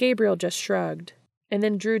 but Gabriel just shrugged, and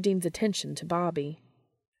then drew Dean's attention to Bobby.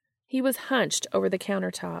 He was hunched over the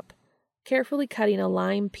countertop, carefully cutting a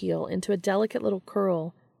lime peel into a delicate little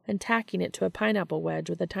curl and tacking it to a pineapple wedge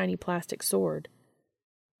with a tiny plastic sword.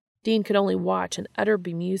 Dean could only watch in utter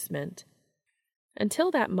bemusement.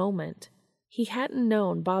 Until that moment, he hadn't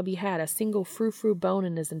known Bobby had a single frou-frou bone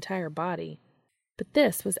in his entire body, but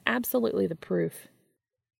this was absolutely the proof.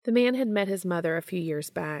 The man had met his mother a few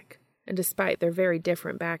years back, and despite their very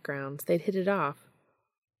different backgrounds, they'd hit it off.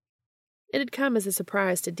 It had come as a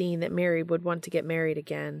surprise to Dean that Mary would want to get married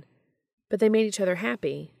again, but they made each other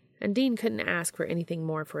happy, and Dean couldn't ask for anything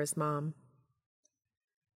more for his mom.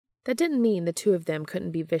 That didn't mean the two of them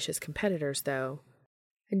couldn't be vicious competitors, though,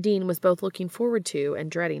 and Dean was both looking forward to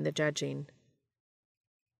and dreading the judging.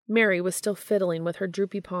 Mary was still fiddling with her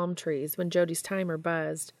droopy palm trees when Jody's timer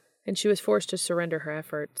buzzed, and she was forced to surrender her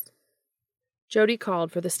efforts. Jody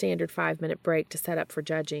called for the standard 5-minute break to set up for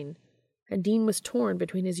judging, and Dean was torn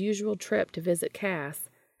between his usual trip to visit Cass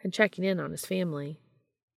and checking in on his family.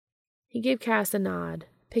 He gave Cass a nod,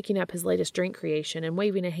 picking up his latest drink creation and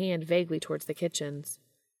waving a hand vaguely towards the kitchens.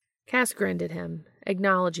 Cass grinned at him,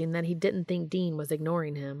 acknowledging that he didn't think Dean was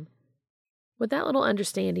ignoring him. With that little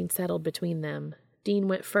understanding settled between them, Dean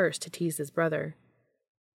went first to tease his brother.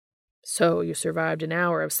 "So you survived an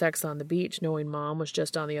hour of sex on the beach knowing Mom was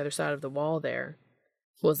just on the other side of the wall there.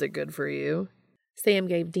 Was it good for you?" Sam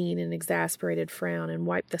gave Dean an exasperated frown and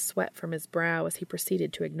wiped the sweat from his brow as he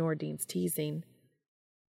proceeded to ignore Dean's teasing.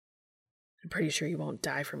 "I'm pretty sure you won't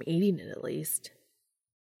die from eating it, at least."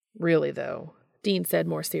 "Really, though," Dean said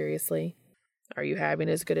more seriously, "are you having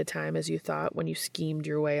as good a time as you thought when you schemed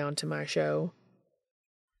your way onto my show?"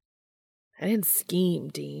 "I didn't scheme,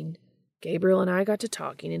 Dean. Gabriel and I got to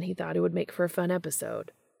talking, and he thought it would make for a fun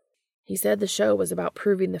episode. He said the show was about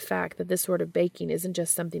proving the fact that this sort of baking isn't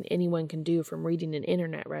just something anyone can do from reading an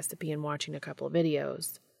internet recipe and watching a couple of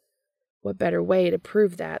videos. What better way to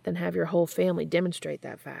prove that than have your whole family demonstrate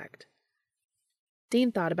that fact?"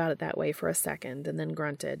 Dean thought about it that way for a second and then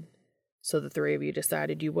grunted. "So the three of you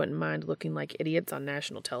decided you wouldn't mind looking like idiots on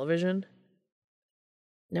national television?"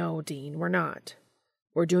 "No, Dean, we're not.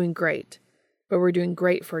 We're doing great, but we're doing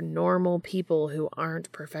great for normal people who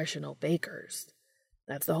aren't professional bakers.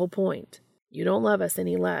 That's the whole point. You don't love us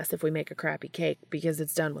any less if we make a crappy cake because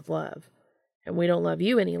it's done with love. And we don't love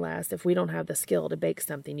you any less if we don't have the skill to bake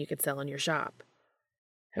something you could sell in your shop.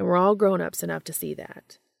 And we're all grown-ups enough to see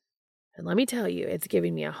that. And let me tell you, it's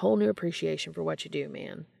giving me a whole new appreciation for what you do,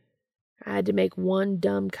 man. I had to make one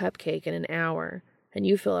dumb cupcake in an hour, and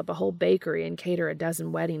you fill up a whole bakery and cater a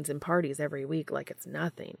dozen weddings and parties every week like it's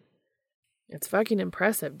nothing. It's fucking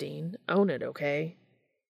impressive, Dean. Own it, okay?"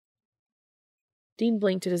 Dean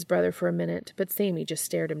blinked at his brother for a minute, but Sammy just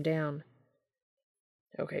stared him down.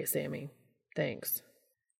 "Okay, Sammy. Thanks."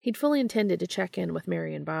 He'd fully intended to check in with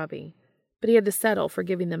Mary and Bobby, but he had to settle for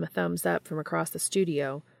giving them a thumbs up from across the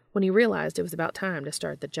studio when he realized it was about time to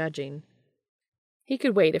start the judging. He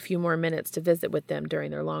could wait a few more minutes to visit with them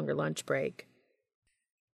during their longer lunch break.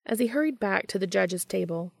 As he hurried back to the judges'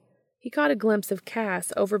 table, he caught a glimpse of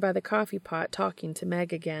Cass over by the coffee pot talking to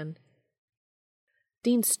Meg again.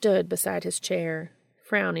 Dean stood beside his chair,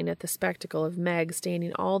 frowning at the spectacle of Meg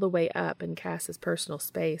standing all the way up in Cass's personal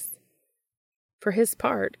space. For his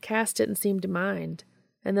part, Cass didn't seem to mind,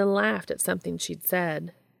 and then laughed at something she'd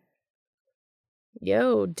said.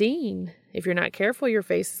 "Yo, Dean, if you're not careful, your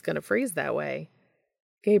face is going to freeze that way,"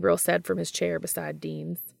 Gabriel said from his chair beside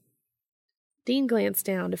Dean's. Dean glanced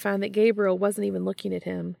down to find that Gabriel wasn't even looking at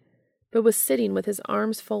him, but was sitting with his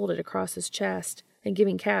arms folded across his chest and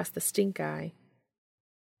giving Cass the stink eye.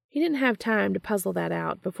 He didn't have time to puzzle that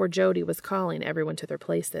out before Jody was calling everyone to their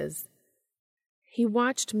places. He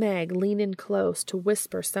watched Meg lean in close to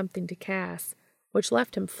whisper something to Cass, which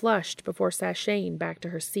left him flushed before sashaying back to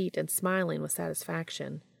her seat and smiling with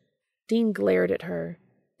satisfaction. Dean glared at her,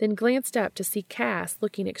 then glanced up to see Cass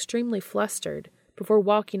looking extremely flustered before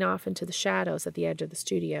walking off into the shadows at the edge of the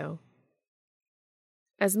studio.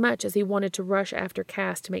 As much as he wanted to rush after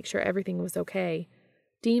Cass to make sure everything was okay,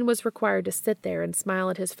 Dean was required to sit there and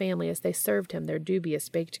smile at his family as they served him their dubious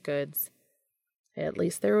baked goods. At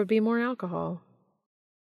least there would be more alcohol.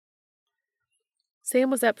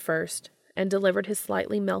 Sam was up first and delivered his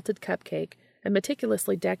slightly melted cupcake and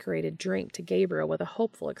meticulously decorated drink to Gabriel with a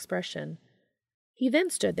hopeful expression. He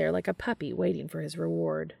then stood there like a puppy waiting for his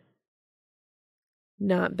reward.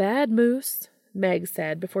 "Not bad, Moose," Meg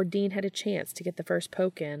said before Dean had a chance to get the first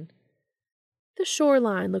poke in. "The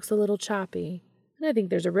shoreline looks a little choppy, and I think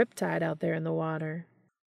there's a riptide out there in the water,"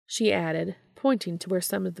 she added, pointing to where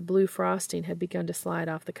some of the blue frosting had begun to slide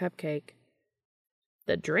off the cupcake.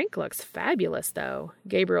 "The drink looks fabulous, though,"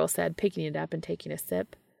 Gabriel said, picking it up and taking a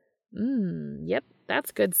sip. Yep,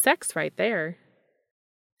 that's good sex right there."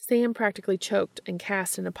 Sam practically choked and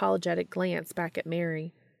cast an apologetic glance back at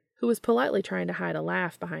Mary, who was politely trying to hide a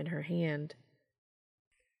laugh behind her hand.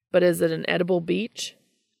 "But is it an edible beach?"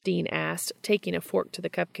 Dean asked, taking a fork to the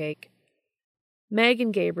cupcake. Meg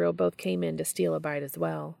and Gabriel both came in to steal a bite as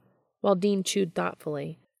well, while Dean chewed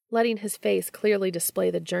thoughtfully, letting his face clearly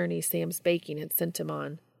display the journey Sam's baking had sent him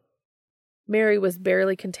on. Mary was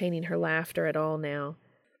barely containing her laughter at all now,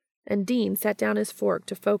 and Dean set down his fork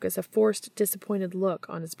to focus a forced, disappointed look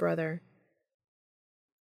on his brother.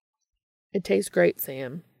 "It tastes great,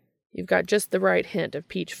 Sam. You've got just the right hint of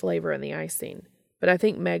peach flavor in the icing, but I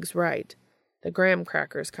think Meg's right. The graham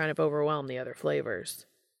crackers kind of overwhelm the other flavors."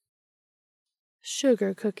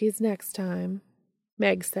 "Sugar cookies next time,"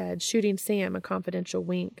 Meg said, shooting Sam a confidential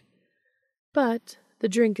wink. "But the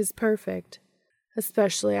drink is perfect.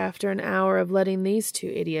 especially after an hour of letting these two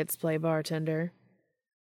idiots play bartender.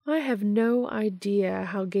 I have no idea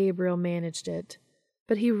how Gabriel managed it,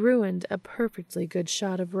 but he ruined a perfectly good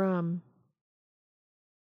shot of rum.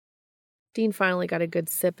 Dean finally got a good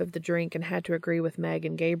sip of the drink and had to agree with Meg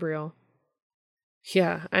and Gabriel.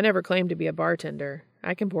 Yeah, I never claimed to be a bartender.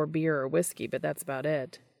 I can pour beer or whiskey, but that's about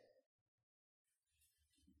it.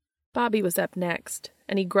 Bobby was up next,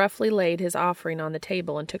 and he gruffly laid his offering on the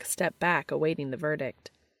table and took a step back, awaiting the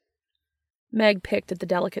verdict. Meg picked at the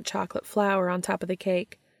delicate chocolate flower on top of the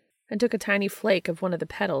cake and took a tiny flake of one of the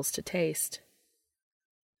petals to taste.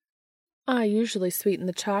 I usually sweeten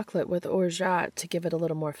the chocolate with orgeat to give it a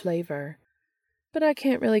little more flavor, but I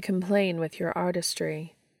can't really complain with your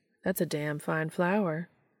artistry. That's a damn fine flower.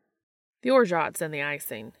 The orgeat's in the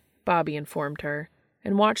icing, Bobby informed her,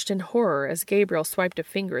 and watched in horror as Gabriel swiped a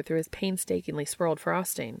finger through his painstakingly swirled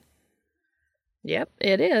frosting. Yep,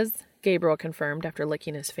 it is, Gabriel confirmed after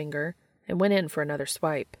licking his finger, and went in for another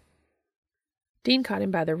swipe. Dean caught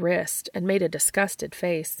him by the wrist and made a disgusted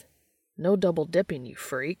face. No double dipping, you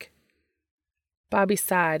freak. Bobby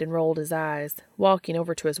sighed and rolled his eyes, walking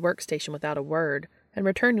over to his workstation without a word, and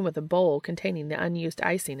returning with a bowl containing the unused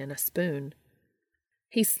icing and a spoon.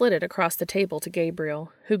 He slid it across the table to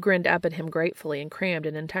Gabriel, who grinned up at him gratefully and crammed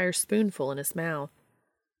an entire spoonful in his mouth.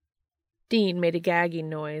 Dean made a gagging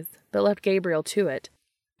noise, but left Gabriel to it,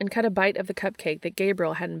 and cut a bite of the cupcake that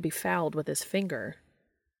Gabriel hadn't befouled with his finger.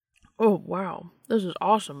 Oh, wow, this is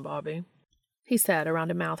awesome, Bobby, he said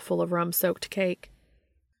around a mouthful of rum-soaked cake.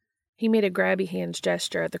 He made a grabby hands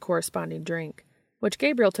gesture at the corresponding drink, which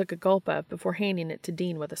Gabriel took a gulp of before handing it to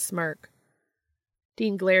Dean with a smirk.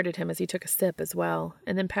 Dean glared at him as he took a sip as well,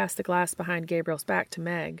 and then passed the glass behind Gabriel's back to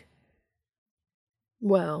Meg.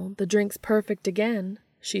 Well, the drink's perfect again,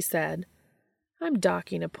 she said. I'm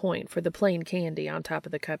docking a point for the plain candy on top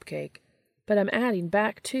of the cupcake, but I'm adding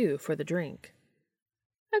back 2 for the drink.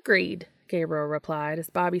 Agreed, Gabriel replied as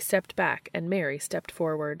Bobby stepped back and Mary stepped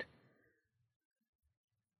forward.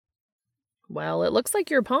 Well, it looks like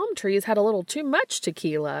your palm trees had a little too much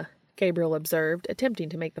tequila, Gabriel observed, attempting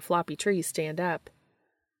to make the floppy trees stand up.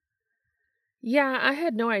 Yeah, I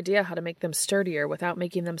had no idea how to make them sturdier without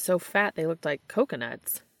making them so fat they looked like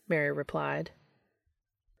coconuts, Mary replied.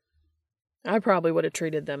 I probably would have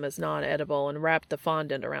treated them as non-edible and wrapped the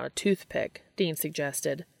fondant around a toothpick, Dean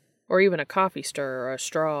suggested, or even a coffee stirrer or a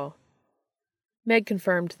straw. Meg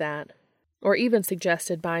confirmed that, or even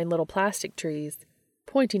suggested buying little plastic trees,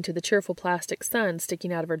 pointing to the cheerful plastic sun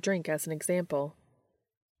sticking out of her drink as an example.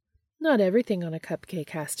 Not everything on a cupcake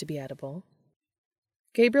has to be edible.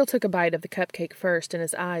 Gabriel took a bite of the cupcake first, and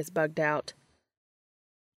his eyes bugged out.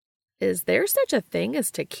 Is there such a thing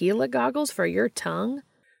as tequila goggles for your tongue?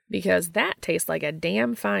 Because that tastes like a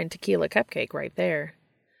damn fine tequila cupcake right there.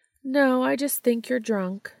 No, I just think you're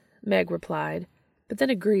drunk, Meg replied, but then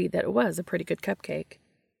agreed that it was a pretty good cupcake.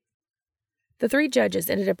 The 3 judges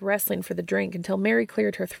ended up wrestling for the drink until Mary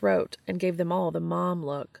cleared her throat and gave them all the mom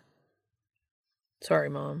look. Sorry,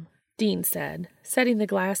 Mom, Dean said, setting the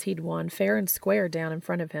glass he'd won fair and square down in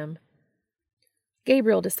front of him.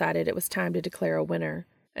 Gabriel decided it was time to declare a winner,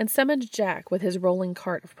 and summoned Jack with his rolling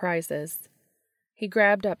cart of prizes. He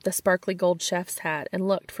grabbed up the sparkly gold chef's hat and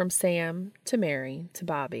looked from Sam to Mary to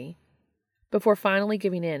Bobby, before finally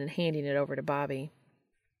giving in and handing it over to Bobby.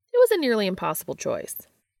 It was a nearly impossible choice,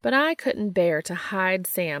 but I couldn't bear to hide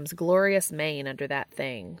Sam's glorious mane under that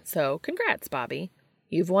thing, so congrats, Bobby.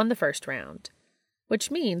 You've won the first round,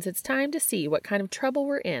 which means it's time to see what kind of trouble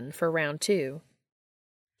we're in for round 2.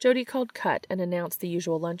 Jody called cut and announced the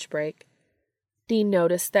usual lunch break. Dean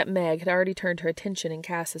noticed that Meg had already turned her attention in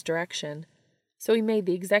Cass's direction, so he made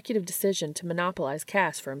the executive decision to monopolize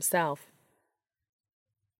Cass for himself.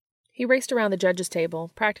 He raced around the judges' table,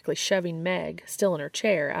 practically shoving Meg, still in her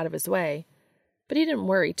chair, out of his way, but he didn't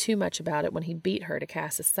worry too much about it when he beat her to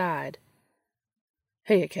Cass's side.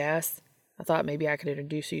 Hey, Cass. I thought maybe I could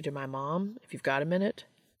introduce you to my mom, if you've got a minute.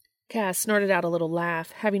 Cass snorted out a little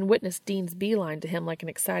laugh, having witnessed Dean's beeline to him like an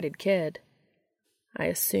excited kid. I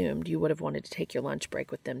assumed you would have wanted to take your lunch break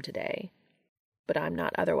with them today, but I'm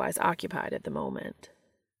not otherwise occupied at the moment.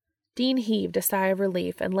 Dean heaved a sigh of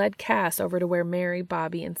relief and led Cass over to where Mary,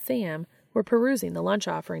 Bobby, and Sam were perusing the lunch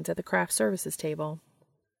offerings at the craft services table.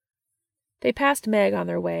 They passed Meg on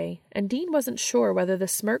their way, and Dean wasn't sure whether the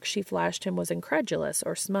smirk she flashed him was incredulous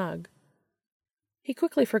or smug. He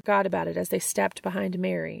quickly forgot about it as they stepped behind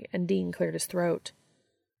Mary, and Dean cleared his throat.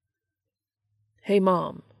 Hey,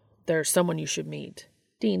 Mom, there's someone you should meet,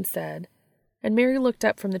 Dean said, and Mary looked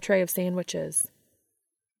up from the tray of sandwiches.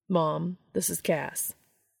 Mom, this is Cass.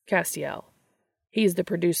 Castiel. He's the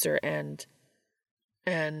producer and...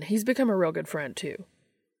 And he's become a real good friend, too.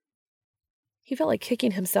 He felt like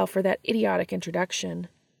kicking himself for that idiotic introduction,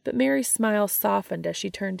 but Mary's smile softened as she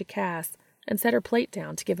turned to Cass and set her plate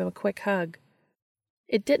down to give him a quick hug.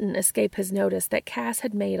 It didn't escape his notice that Cass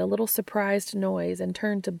had made a little surprised noise and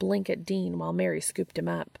turned to blink at Dean while Mary scooped him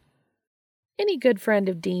up. Any good friend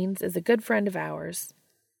of Dean's is a good friend of ours.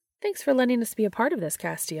 Thanks for letting us be a part of this,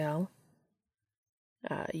 Castiel.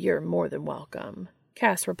 You're more than welcome,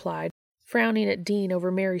 Cass replied, frowning at Dean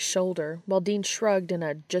over Mary's shoulder, while Dean shrugged in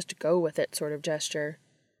a just-go-with-it sort of gesture.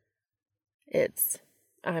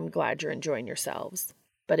 I'm glad you're enjoying yourselves,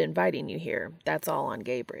 but inviting you here, that's all on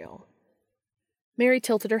Gabriel. Mary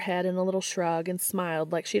tilted her head in a little shrug and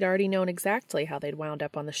smiled like she'd already known exactly how they'd wound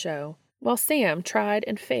up on the show, while Sam tried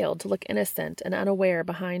and failed to look innocent and unaware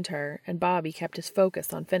behind her, and Bobby kept his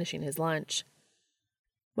focus on finishing his lunch.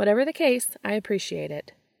 Whatever the case, I appreciate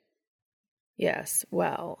it. Yes,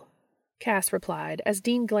 well, Cass replied, as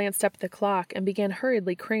Dean glanced up at the clock and began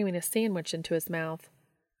hurriedly cramming a sandwich into his mouth.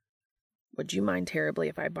 Would you mind terribly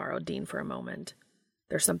if I borrowed Dean for a moment?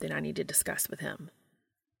 There's something I need to discuss with him.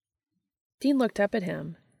 Dean looked up at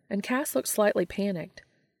him, and Cass looked slightly panicked,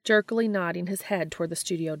 jerkily nodding his head toward the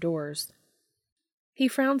studio doors. He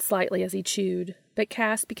frowned slightly as he chewed, but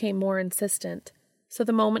Cass became more insistent, so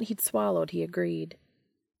the moment he'd swallowed, he agreed.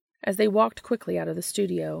 As they walked quickly out of the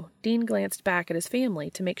studio, Dean glanced back at his family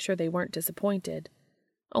to make sure they weren't disappointed,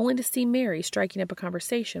 only to see Mary striking up a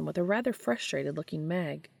conversation with a rather frustrated-looking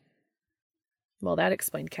Meg. Well, that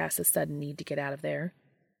explained Cass's sudden need to get out of there.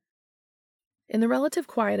 In the relative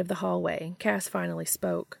quiet of the hallway, Cass finally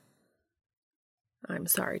spoke. I'm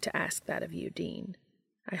sorry to ask that of you, Dean.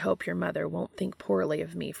 I hope your mother won't think poorly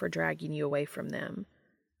of me for dragging you away from them,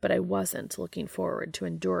 but I wasn't looking forward to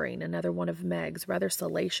enduring another one of Meg's rather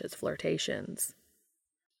salacious flirtations.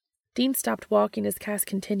 Dean stopped walking as Cass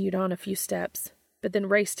continued on a few steps, but then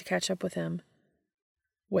raced to catch up with him.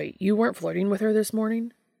 Wait, you weren't flirting with her this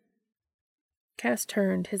morning? Cass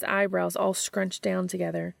turned, his eyebrows all scrunched down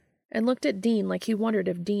together, and looked at Dean like he wondered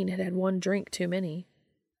if Dean had had one drink too many.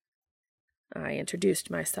 I introduced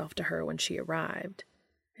myself to her when she arrived,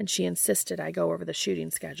 and she insisted I go over the shooting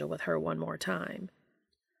schedule with her one more time.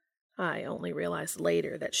 I only realized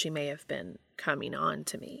later that she may have been coming on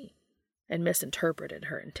to me, and misinterpreted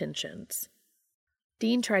her intentions.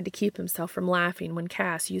 Dean tried to keep himself from laughing when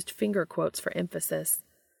Cass used finger quotes for emphasis,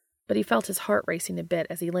 but he felt his heart racing a bit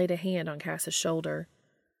as he laid a hand on Cass's shoulder.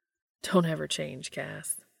 Don't ever change,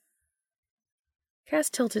 Cass. Cass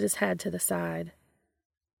tilted his head to the side.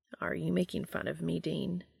 Are you making fun of me,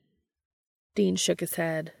 Dean? Dean shook his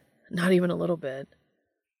head. Not even a little bit.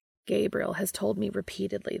 Gabriel has told me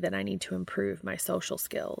repeatedly that I need to improve my social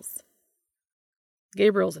skills.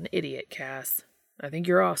 Gabriel's an idiot, Cass. I think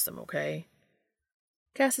you're awesome, okay?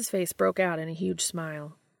 Cass's face broke out in a huge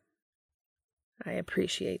smile. I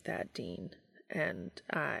appreciate that, Dean, and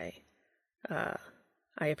I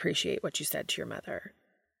appreciate what you said to your mother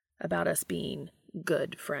about us being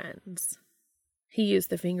good friends. He used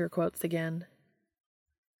the finger quotes again.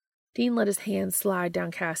 Dean let his hand slide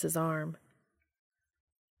down Cass's arm.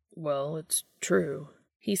 Well, it's true,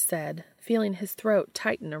 he said, feeling his throat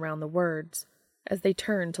tighten around the words as they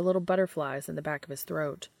turned to little butterflies in the back of his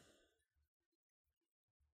throat.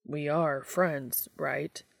 We are friends,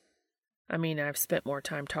 right? I mean, I've spent more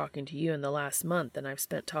time talking to you in the last month than I've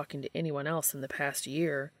spent talking to anyone else in the past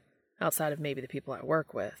year, outside of maybe the people I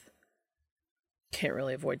work with. Can't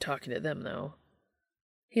really avoid talking to them, though.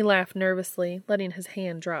 He laughed nervously, letting his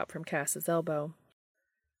hand drop from Cass's elbow.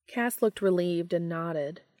 Cass looked relieved and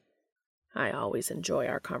nodded. I always enjoy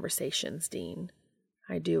our conversations, Dean.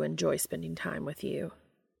 I do enjoy spending time with you.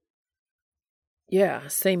 Yeah,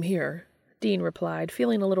 same here, Dean replied,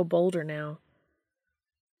 feeling a little bolder now.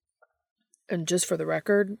 And just for the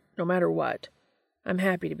record, no matter what, I'm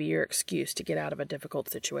happy to be your excuse to get out of a difficult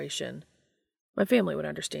situation. My family would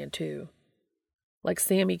understand, too. Like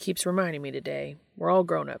Sammy keeps reminding me today, we're all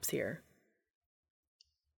grown-ups here.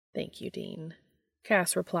 Thank you, Dean,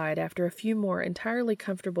 Cass replied after a few more entirely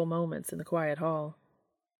comfortable moments in the quiet hall.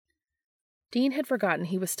 Dean had forgotten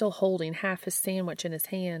he was still holding half his sandwich in his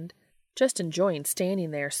hand, just enjoying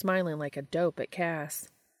standing there smiling like a dope at Cass.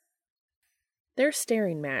 Their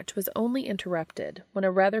staring match was only interrupted when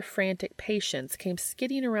a rather frantic Patience came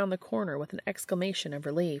skidding around the corner with an exclamation of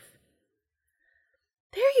relief.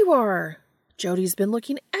 There you are! Jody's been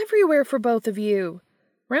looking everywhere for both of you.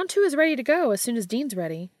 Round 2 is ready to go as soon as Dean's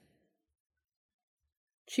ready.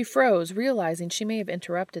 She froze, realizing she may have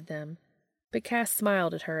interrupted them, but Cass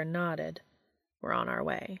smiled at her and nodded. We're on our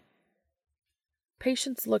way.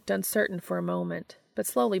 Patience looked uncertain for a moment, but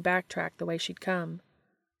slowly backtracked the way she'd come.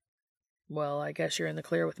 Well, I guess you're in the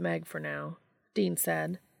clear with Meg for now, Dean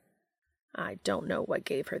said. I don't know what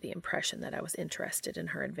gave her the impression that I was interested in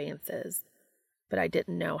her advances, but I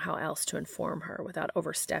didn't know how else to inform her without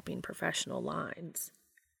overstepping professional lines.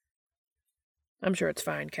 I'm sure it's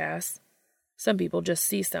fine, Cass. Some people just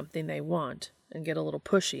see something they want and get a little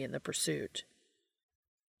pushy in the pursuit.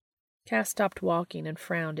 Cass stopped walking and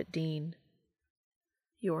frowned at Dean.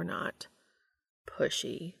 You're not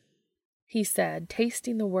pushy, he said,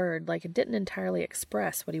 tasting the word like it didn't entirely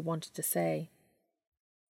express what he wanted to say.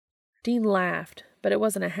 Dean laughed, but it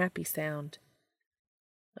wasn't a happy sound.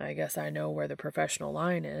 I guess I know where the professional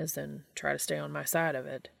line is and try to stay on my side of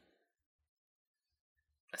it.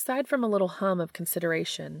 Aside from a little hum of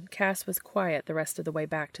consideration, Cass was quiet the rest of the way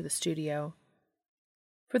back to the studio.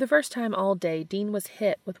 For the first time all day, Dean was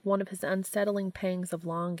hit with one of his unsettling pangs of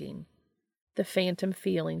longing, the phantom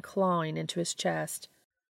feeling clawing into his chest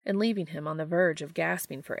and leaving him on the verge of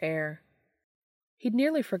gasping for air. He'd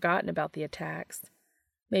nearly forgotten about the attacks,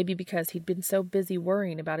 maybe because he'd been so busy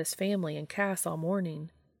worrying about his family and Cass all morning,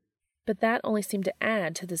 but that only seemed to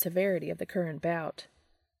add to the severity of the current bout.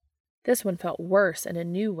 This one felt worse in a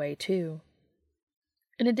new way, too.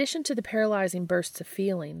 In addition to the paralyzing bursts of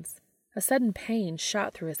feelings, a sudden pain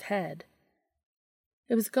shot through his head.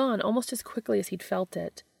 It was gone almost as quickly as he'd felt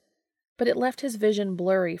it, but it left his vision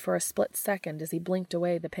blurry for a split second as he blinked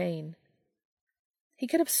away the pain. He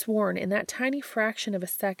could have sworn in that tiny fraction of a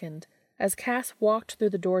second, as Cass walked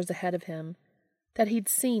through the doors ahead of him, that he'd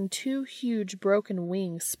seen two huge broken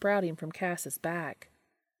wings sprouting from Cass's back.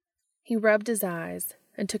 He rubbed his eyes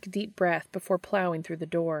and took a deep breath before plowing through the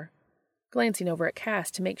door, glancing over at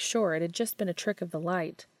Cass to make sure it had just been a trick of the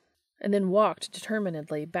light, and then walked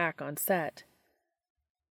determinedly back on set.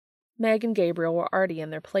 Meg and Gabriel were already in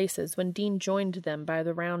their places when Dean joined them by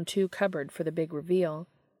the round 2 cupboard for the big reveal.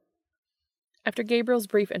 After Gabriel's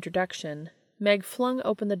brief introduction, Meg flung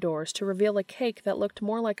open the doors to reveal a cake that looked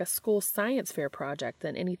more like a school science fair project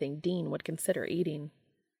than anything Dean would consider eating.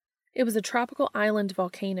 It was a tropical island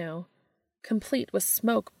volcano, complete with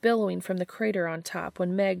smoke billowing from the crater on top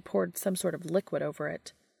when Meg poured some sort of liquid over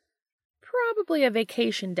it. Probably a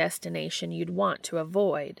vacation destination you'd want to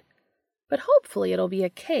avoid, but hopefully it'll be a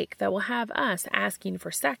cake that will have us asking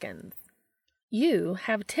for seconds. You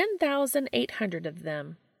have 10,800 of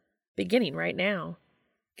them, beginning right now,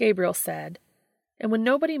 Gabriel said, and when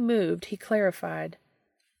nobody moved, he clarified.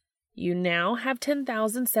 You now have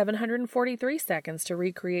 10,743 seconds to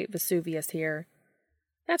recreate Vesuvius here.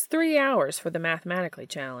 That's 3 hours for the mathematically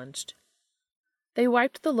challenged. They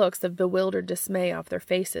wiped the looks of bewildered dismay off their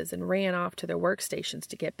faces and ran off to their workstations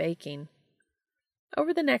to get baking.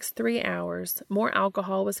 Over the next 3 hours, more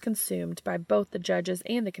alcohol was consumed by both the judges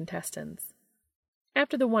and the contestants.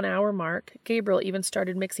 After the 1 hour mark, Gabriel even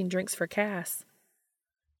started mixing drinks for Cass.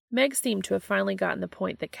 Meg seemed to have finally gotten the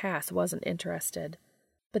point that Cass wasn't interested,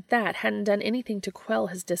 but that hadn't done anything to quell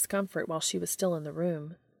his discomfort while she was still in the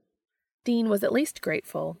room. Dean was at least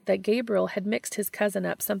grateful that Gabriel had mixed his cousin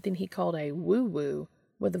up something he called a woo-woo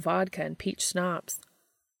with vodka and peach schnapps,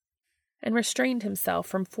 and restrained himself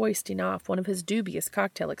from foisting off one of his dubious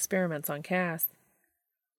cocktail experiments on Cass.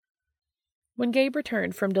 When Gabe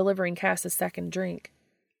returned from delivering Cass's second drink,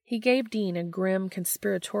 he gave Dean a grim,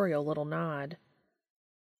 conspiratorial little nod.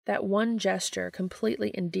 That one gesture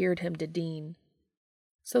completely endeared him to Dean,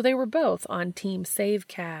 so they were both on Team Save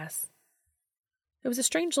Cass. It was a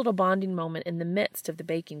strange little bonding moment in the midst of the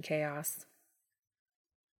baking chaos.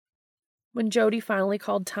 When Jody finally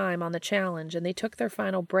called time on the challenge and they took their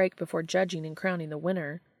final break before judging and crowning the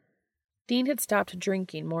winner, Dean had stopped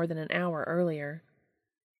drinking more than an hour earlier.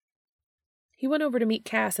 He went over to meet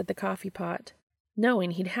Cass at the coffee pot,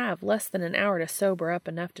 knowing he'd have less than an hour to sober up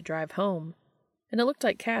enough to drive home, and it looked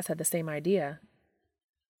like Cass had the same idea.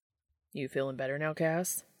 You feeling better now,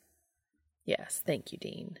 Cass? Yes, thank you,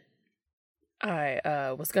 Dean. I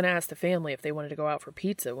was going to ask the family if they wanted to go out for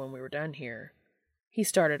pizza when we were done here. He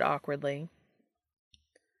started awkwardly.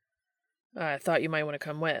 I thought you might want to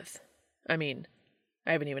come with. I mean,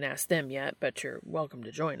 I haven't even asked them yet, but you're welcome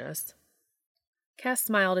to join us. Cass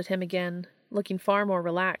smiled at him again, looking far more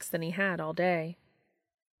relaxed than he had all day.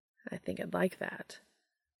 I think I'd like that.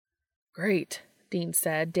 Great, Dean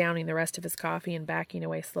said, downing the rest of his coffee and backing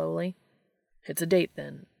away slowly. It's a date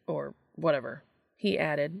then, or whatever, he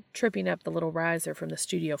added, tripping up the little riser from the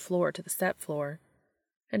studio floor to the set floor,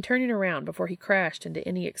 and turning around before he crashed into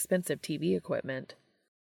any expensive TV equipment.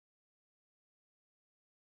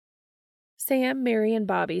 Sam, Mary, and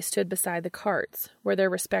Bobby stood beside the carts, where their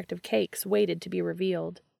respective cakes waited to be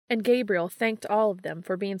revealed, and Gabriel thanked all of them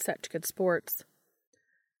for being such good sports.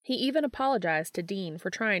 He even apologized to Dean for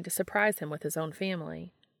trying to surprise him with his own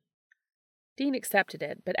family. Dean accepted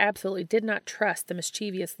it, but absolutely did not trust the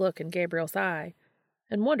mischievous look in Gabriel's eye,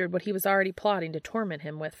 and wondered what he was already plotting to torment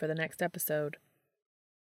him with for the next episode.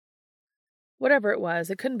 Whatever it was,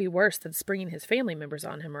 it couldn't be worse than springing his family members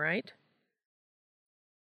on him, right?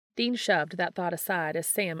 Dean shoved that thought aside as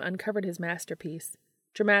Sam uncovered his masterpiece,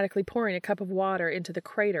 dramatically pouring a cup of water into the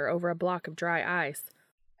crater over a block of dry ice,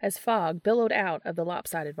 as fog billowed out of the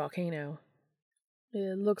lopsided volcano.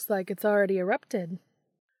 "It looks like it's already erupted,"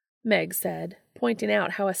 Meg said, pointing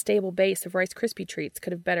out how a stable base of Rice Krispie treats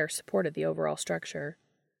could have better supported the overall structure.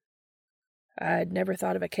 "I'd never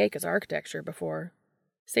thought of a cake as architecture before,"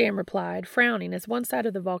 Sam replied, frowning as one side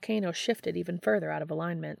of the volcano shifted even further out of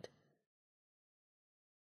alignment.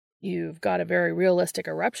 "You've got a very realistic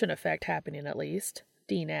eruption effect happening, at least,"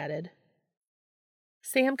 Dean added.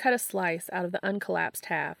 Sam cut a slice out of the uncollapsed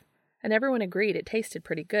half, and everyone agreed it tasted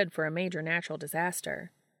pretty good for a major natural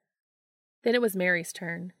disaster. Then it was Mary's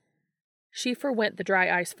turn. She forwent the dry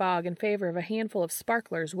ice fog in favor of a handful of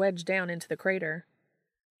sparklers wedged down into the crater.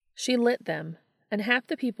 She lit them, and half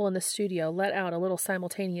the people in the studio let out a little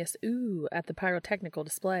simultaneous ooh at the pyrotechnical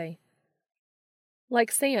display.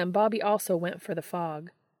 Like Sam, Bobby also went for the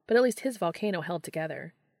fog, but at least his volcano held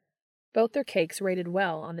together. Both their cakes rated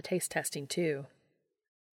well on the taste testing, too.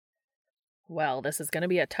 "Well, this is going to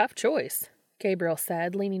be a tough choice," Gabriel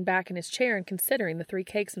said, leaning back in his chair and considering the 3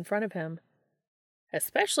 cakes in front of him.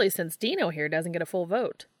 "Especially since Dino here doesn't get a full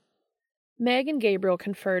vote." Meg and Gabriel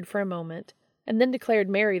conferred for a moment, and then declared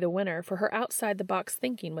Mary the winner for her outside-the-box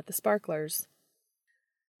thinking with the sparklers.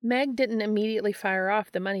 Meg didn't immediately fire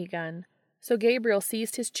off the money gun, so Gabriel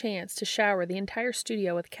seized his chance to shower the entire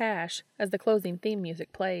studio with cash as the closing theme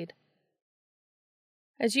music played.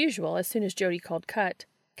 As usual, as soon as Jody called cut,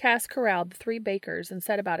 Cass corralled the 3 bakers and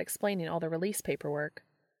set about explaining all the release paperwork.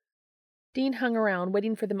 Dean hung around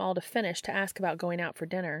waiting for them all to finish to ask about going out for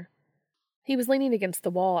dinner. He was leaning against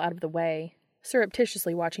the wall out of the way,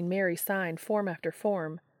 surreptitiously watching Mary sign form after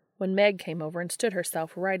form, when Meg came over and stood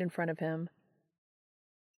herself right in front of him.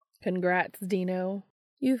 "Congrats, Dino.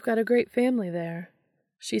 You've got a great family there,"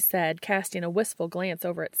 she said, casting a wistful glance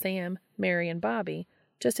over at Sam, Mary, and Bobby,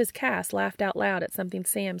 just as Cass laughed out loud at something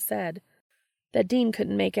Sam said that Dean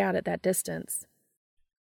couldn't make out at that distance.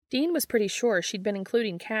 Dean was pretty sure she'd been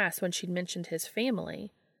including Cass when she'd mentioned his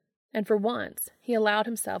family, and for once, he allowed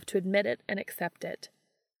himself to admit it and accept it.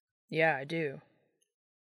 "Yeah, I do."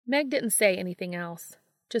 Meg didn't say anything else,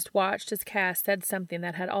 just watched as Cass said something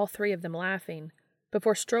that had all 3 of them laughing,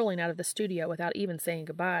 before strolling out of the studio without even saying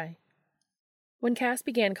goodbye. When Cass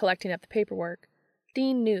began collecting up the paperwork,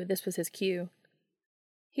 Dean knew this was his cue.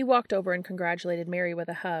 He walked over and congratulated Mary with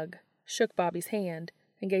a hug, shook Bobby's hand,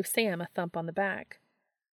 and gave Sam a thump on the back.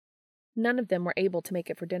 None of them were able to make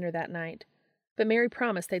it for dinner that night, but Mary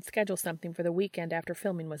promised they'd schedule something for the weekend after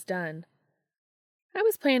filming was done. "I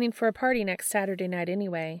was planning for a party next Saturday night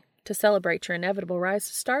anyway, to celebrate your inevitable rise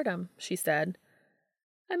to stardom," she said.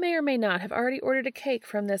 "I may or may not have already ordered a cake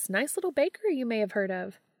from this nice little bakery you may have heard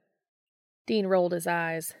of." Dean rolled his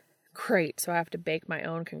eyes. "Great, so I have to bake my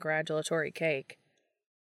own congratulatory cake."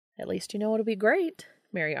 "At least you know it'll be great,"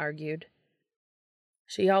 Mary argued.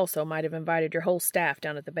 "She also might have invited your whole staff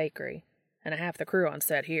down at the bakery, and half the crew on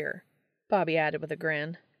set here," Bobby added with a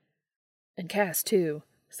grin. "And Cass, too,"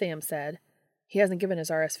 Sam said. "He hasn't given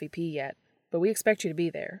his RSVP yet, but we expect you to be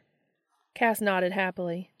there." Cass nodded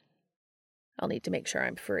happily. "I'll need to make sure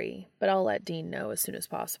I'm free, but I'll let Dean know as soon as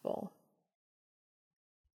possible."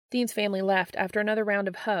 Dean's family left after another round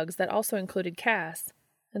of hugs that also included Cass,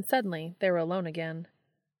 and suddenly they were alone again.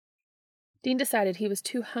 Dean decided he was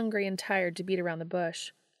too hungry and tired to beat around the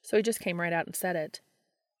bush, so he just came right out and said it.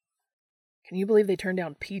 "Can you believe they turned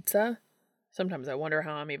down pizza? Sometimes I wonder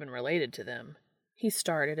how I'm even related to them." He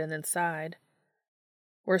started and then sighed.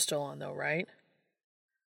 "We're still on though, right?"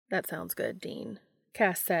 "That sounds good, Dean,"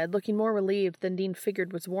 Cass said, looking more relieved than Dean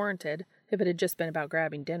figured was warranted if it had just been about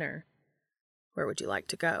grabbing dinner. "Where would you like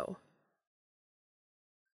to go?"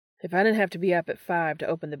 "If I didn't have to be up at 5 to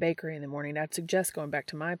open the bakery in the morning, I'd suggest going back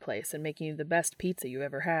to my place and making you the best pizza you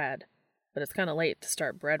ever had. But it's kind of late to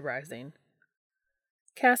start bread rising."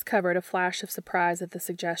 Cass covered a flash of surprise at the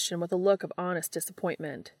suggestion with a look of honest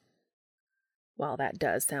disappointment. "While that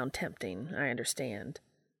does sound tempting, I understand.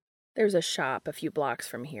 There's a shop a few blocks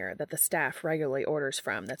from here that the staff regularly orders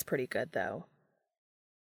from that's pretty good, though."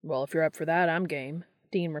 "Well, if you're up for that, I'm game,"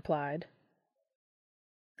 Dean replied.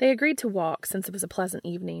 They agreed to walk since it was a pleasant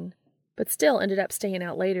evening, but still ended up staying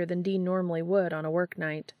out later than Dean normally would on a work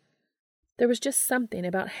night. There was just something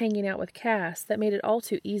about hanging out with Cass that made it all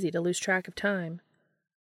too easy to lose track of time.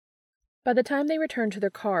 By the time they returned to their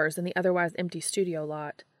cars in the otherwise empty studio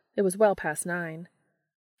lot, it was well past 9.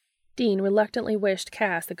 Dean reluctantly wished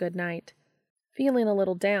Cass a good night, feeling a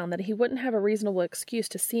little down that he wouldn't have a reasonable excuse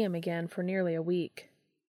to see him again for nearly a week.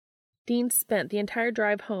 Dean spent the entire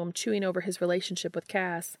drive home chewing over his relationship with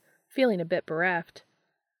Cass, feeling a bit bereft.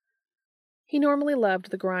 He normally loved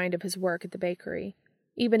the grind of his work at the bakery,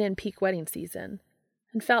 even in peak wedding season,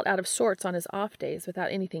 and felt out of sorts on his off days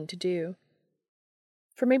without anything to do.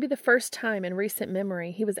 For maybe the first time in recent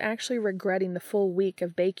memory, he was actually regretting the full week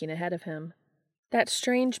of baking ahead of him. That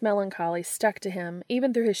strange melancholy stuck to him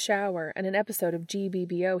even through his shower and an episode of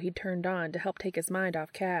GBBO he'd turned on to help take his mind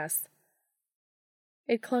off Cass.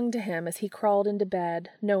 It clung to him as he crawled into bed,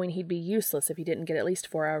 knowing he'd be useless if he didn't get at least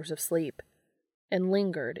 4 hours of sleep, and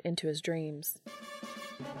lingered into his dreams.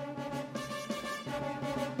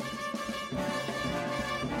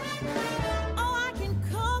 Oh, I can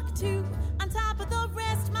cook too. On top of the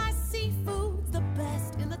rest, my seafood's the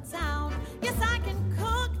best in the town. Yes, I can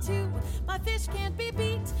cook too. My fish can't be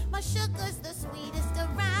beat. My sugar's the sweetest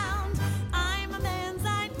around. I'm a man's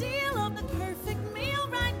ideal of the perfect meal,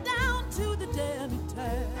 right down to the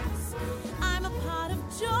delicatesse. I'm a pot of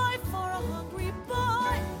joy for a hungry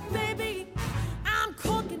boy. Baby, I'm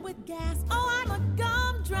cooking with gas. Oh, I'm a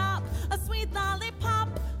gumdrop, a sweet lollipop,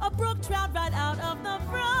 a brook trout right out of the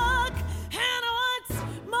brook. And what's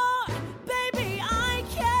more, baby, I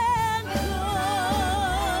can cook.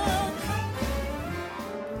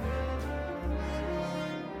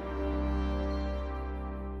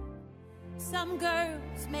 Some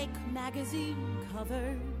girls make magazine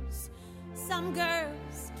covers. Some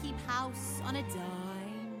girls keep house on a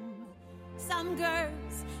dime. Some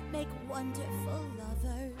girls make wonderful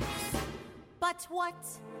lovers. But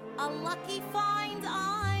what a lucky find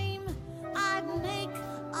I'd make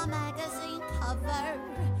a magazine cover.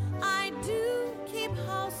 I do keep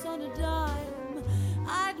house on a dime.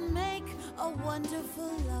 I'd make a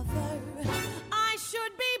wonderful lover. I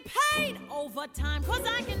should be paid overtime, 'cause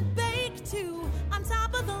I can bake too. On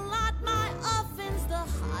top of the lot, my oven's the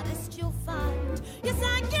hottest you'll find. Yes,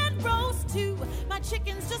 I can roast too. My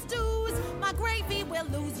chicken's just ooze. My gravy will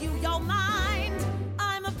lose you your mind.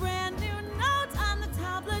 I'm a brand new note on the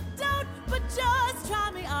tablet, don't, but just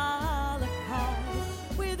try me a la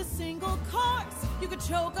carte. With a single course, you could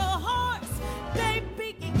choke a horse.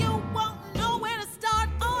 Baby, you won't know where to start.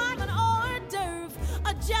 Oh, I'm an hors d'oeuvre,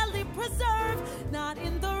 a jelly preserve, not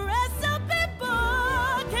in the recipe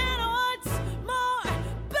book. And what's more,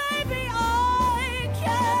 baby, I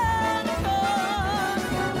can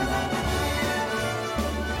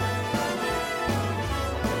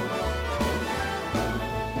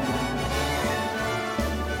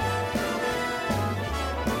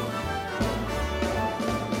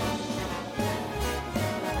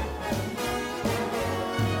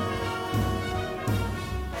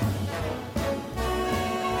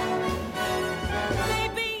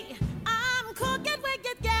Baby, I'm cooking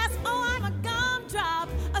wicked gas. Oh, I'm a gumdrop,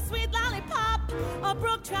 a sweet lollipop, a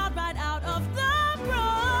brook trout right out of the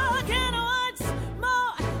brook. And what's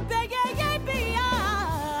more, baby, I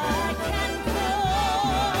can cook.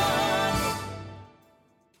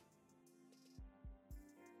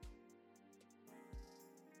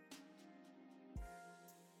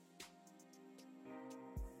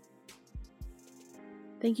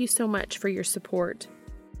 Thank you so much for your support.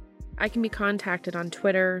 I can be contacted on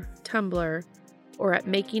Twitter, Tumblr, or at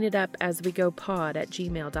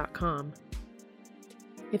makingitupaswegopod@gmail.com.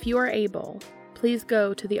 If you are able, please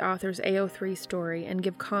go to the author's AO3 story and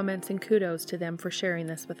give comments and kudos to them for sharing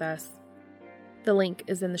this with us. The link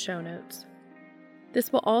is in the show notes.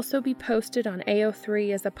 This will also be posted on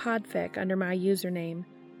AO3 as a podfic under my username,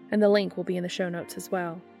 and the link will be in the show notes as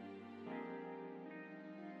well.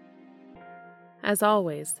 As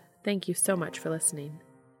always, thank you so much for listening.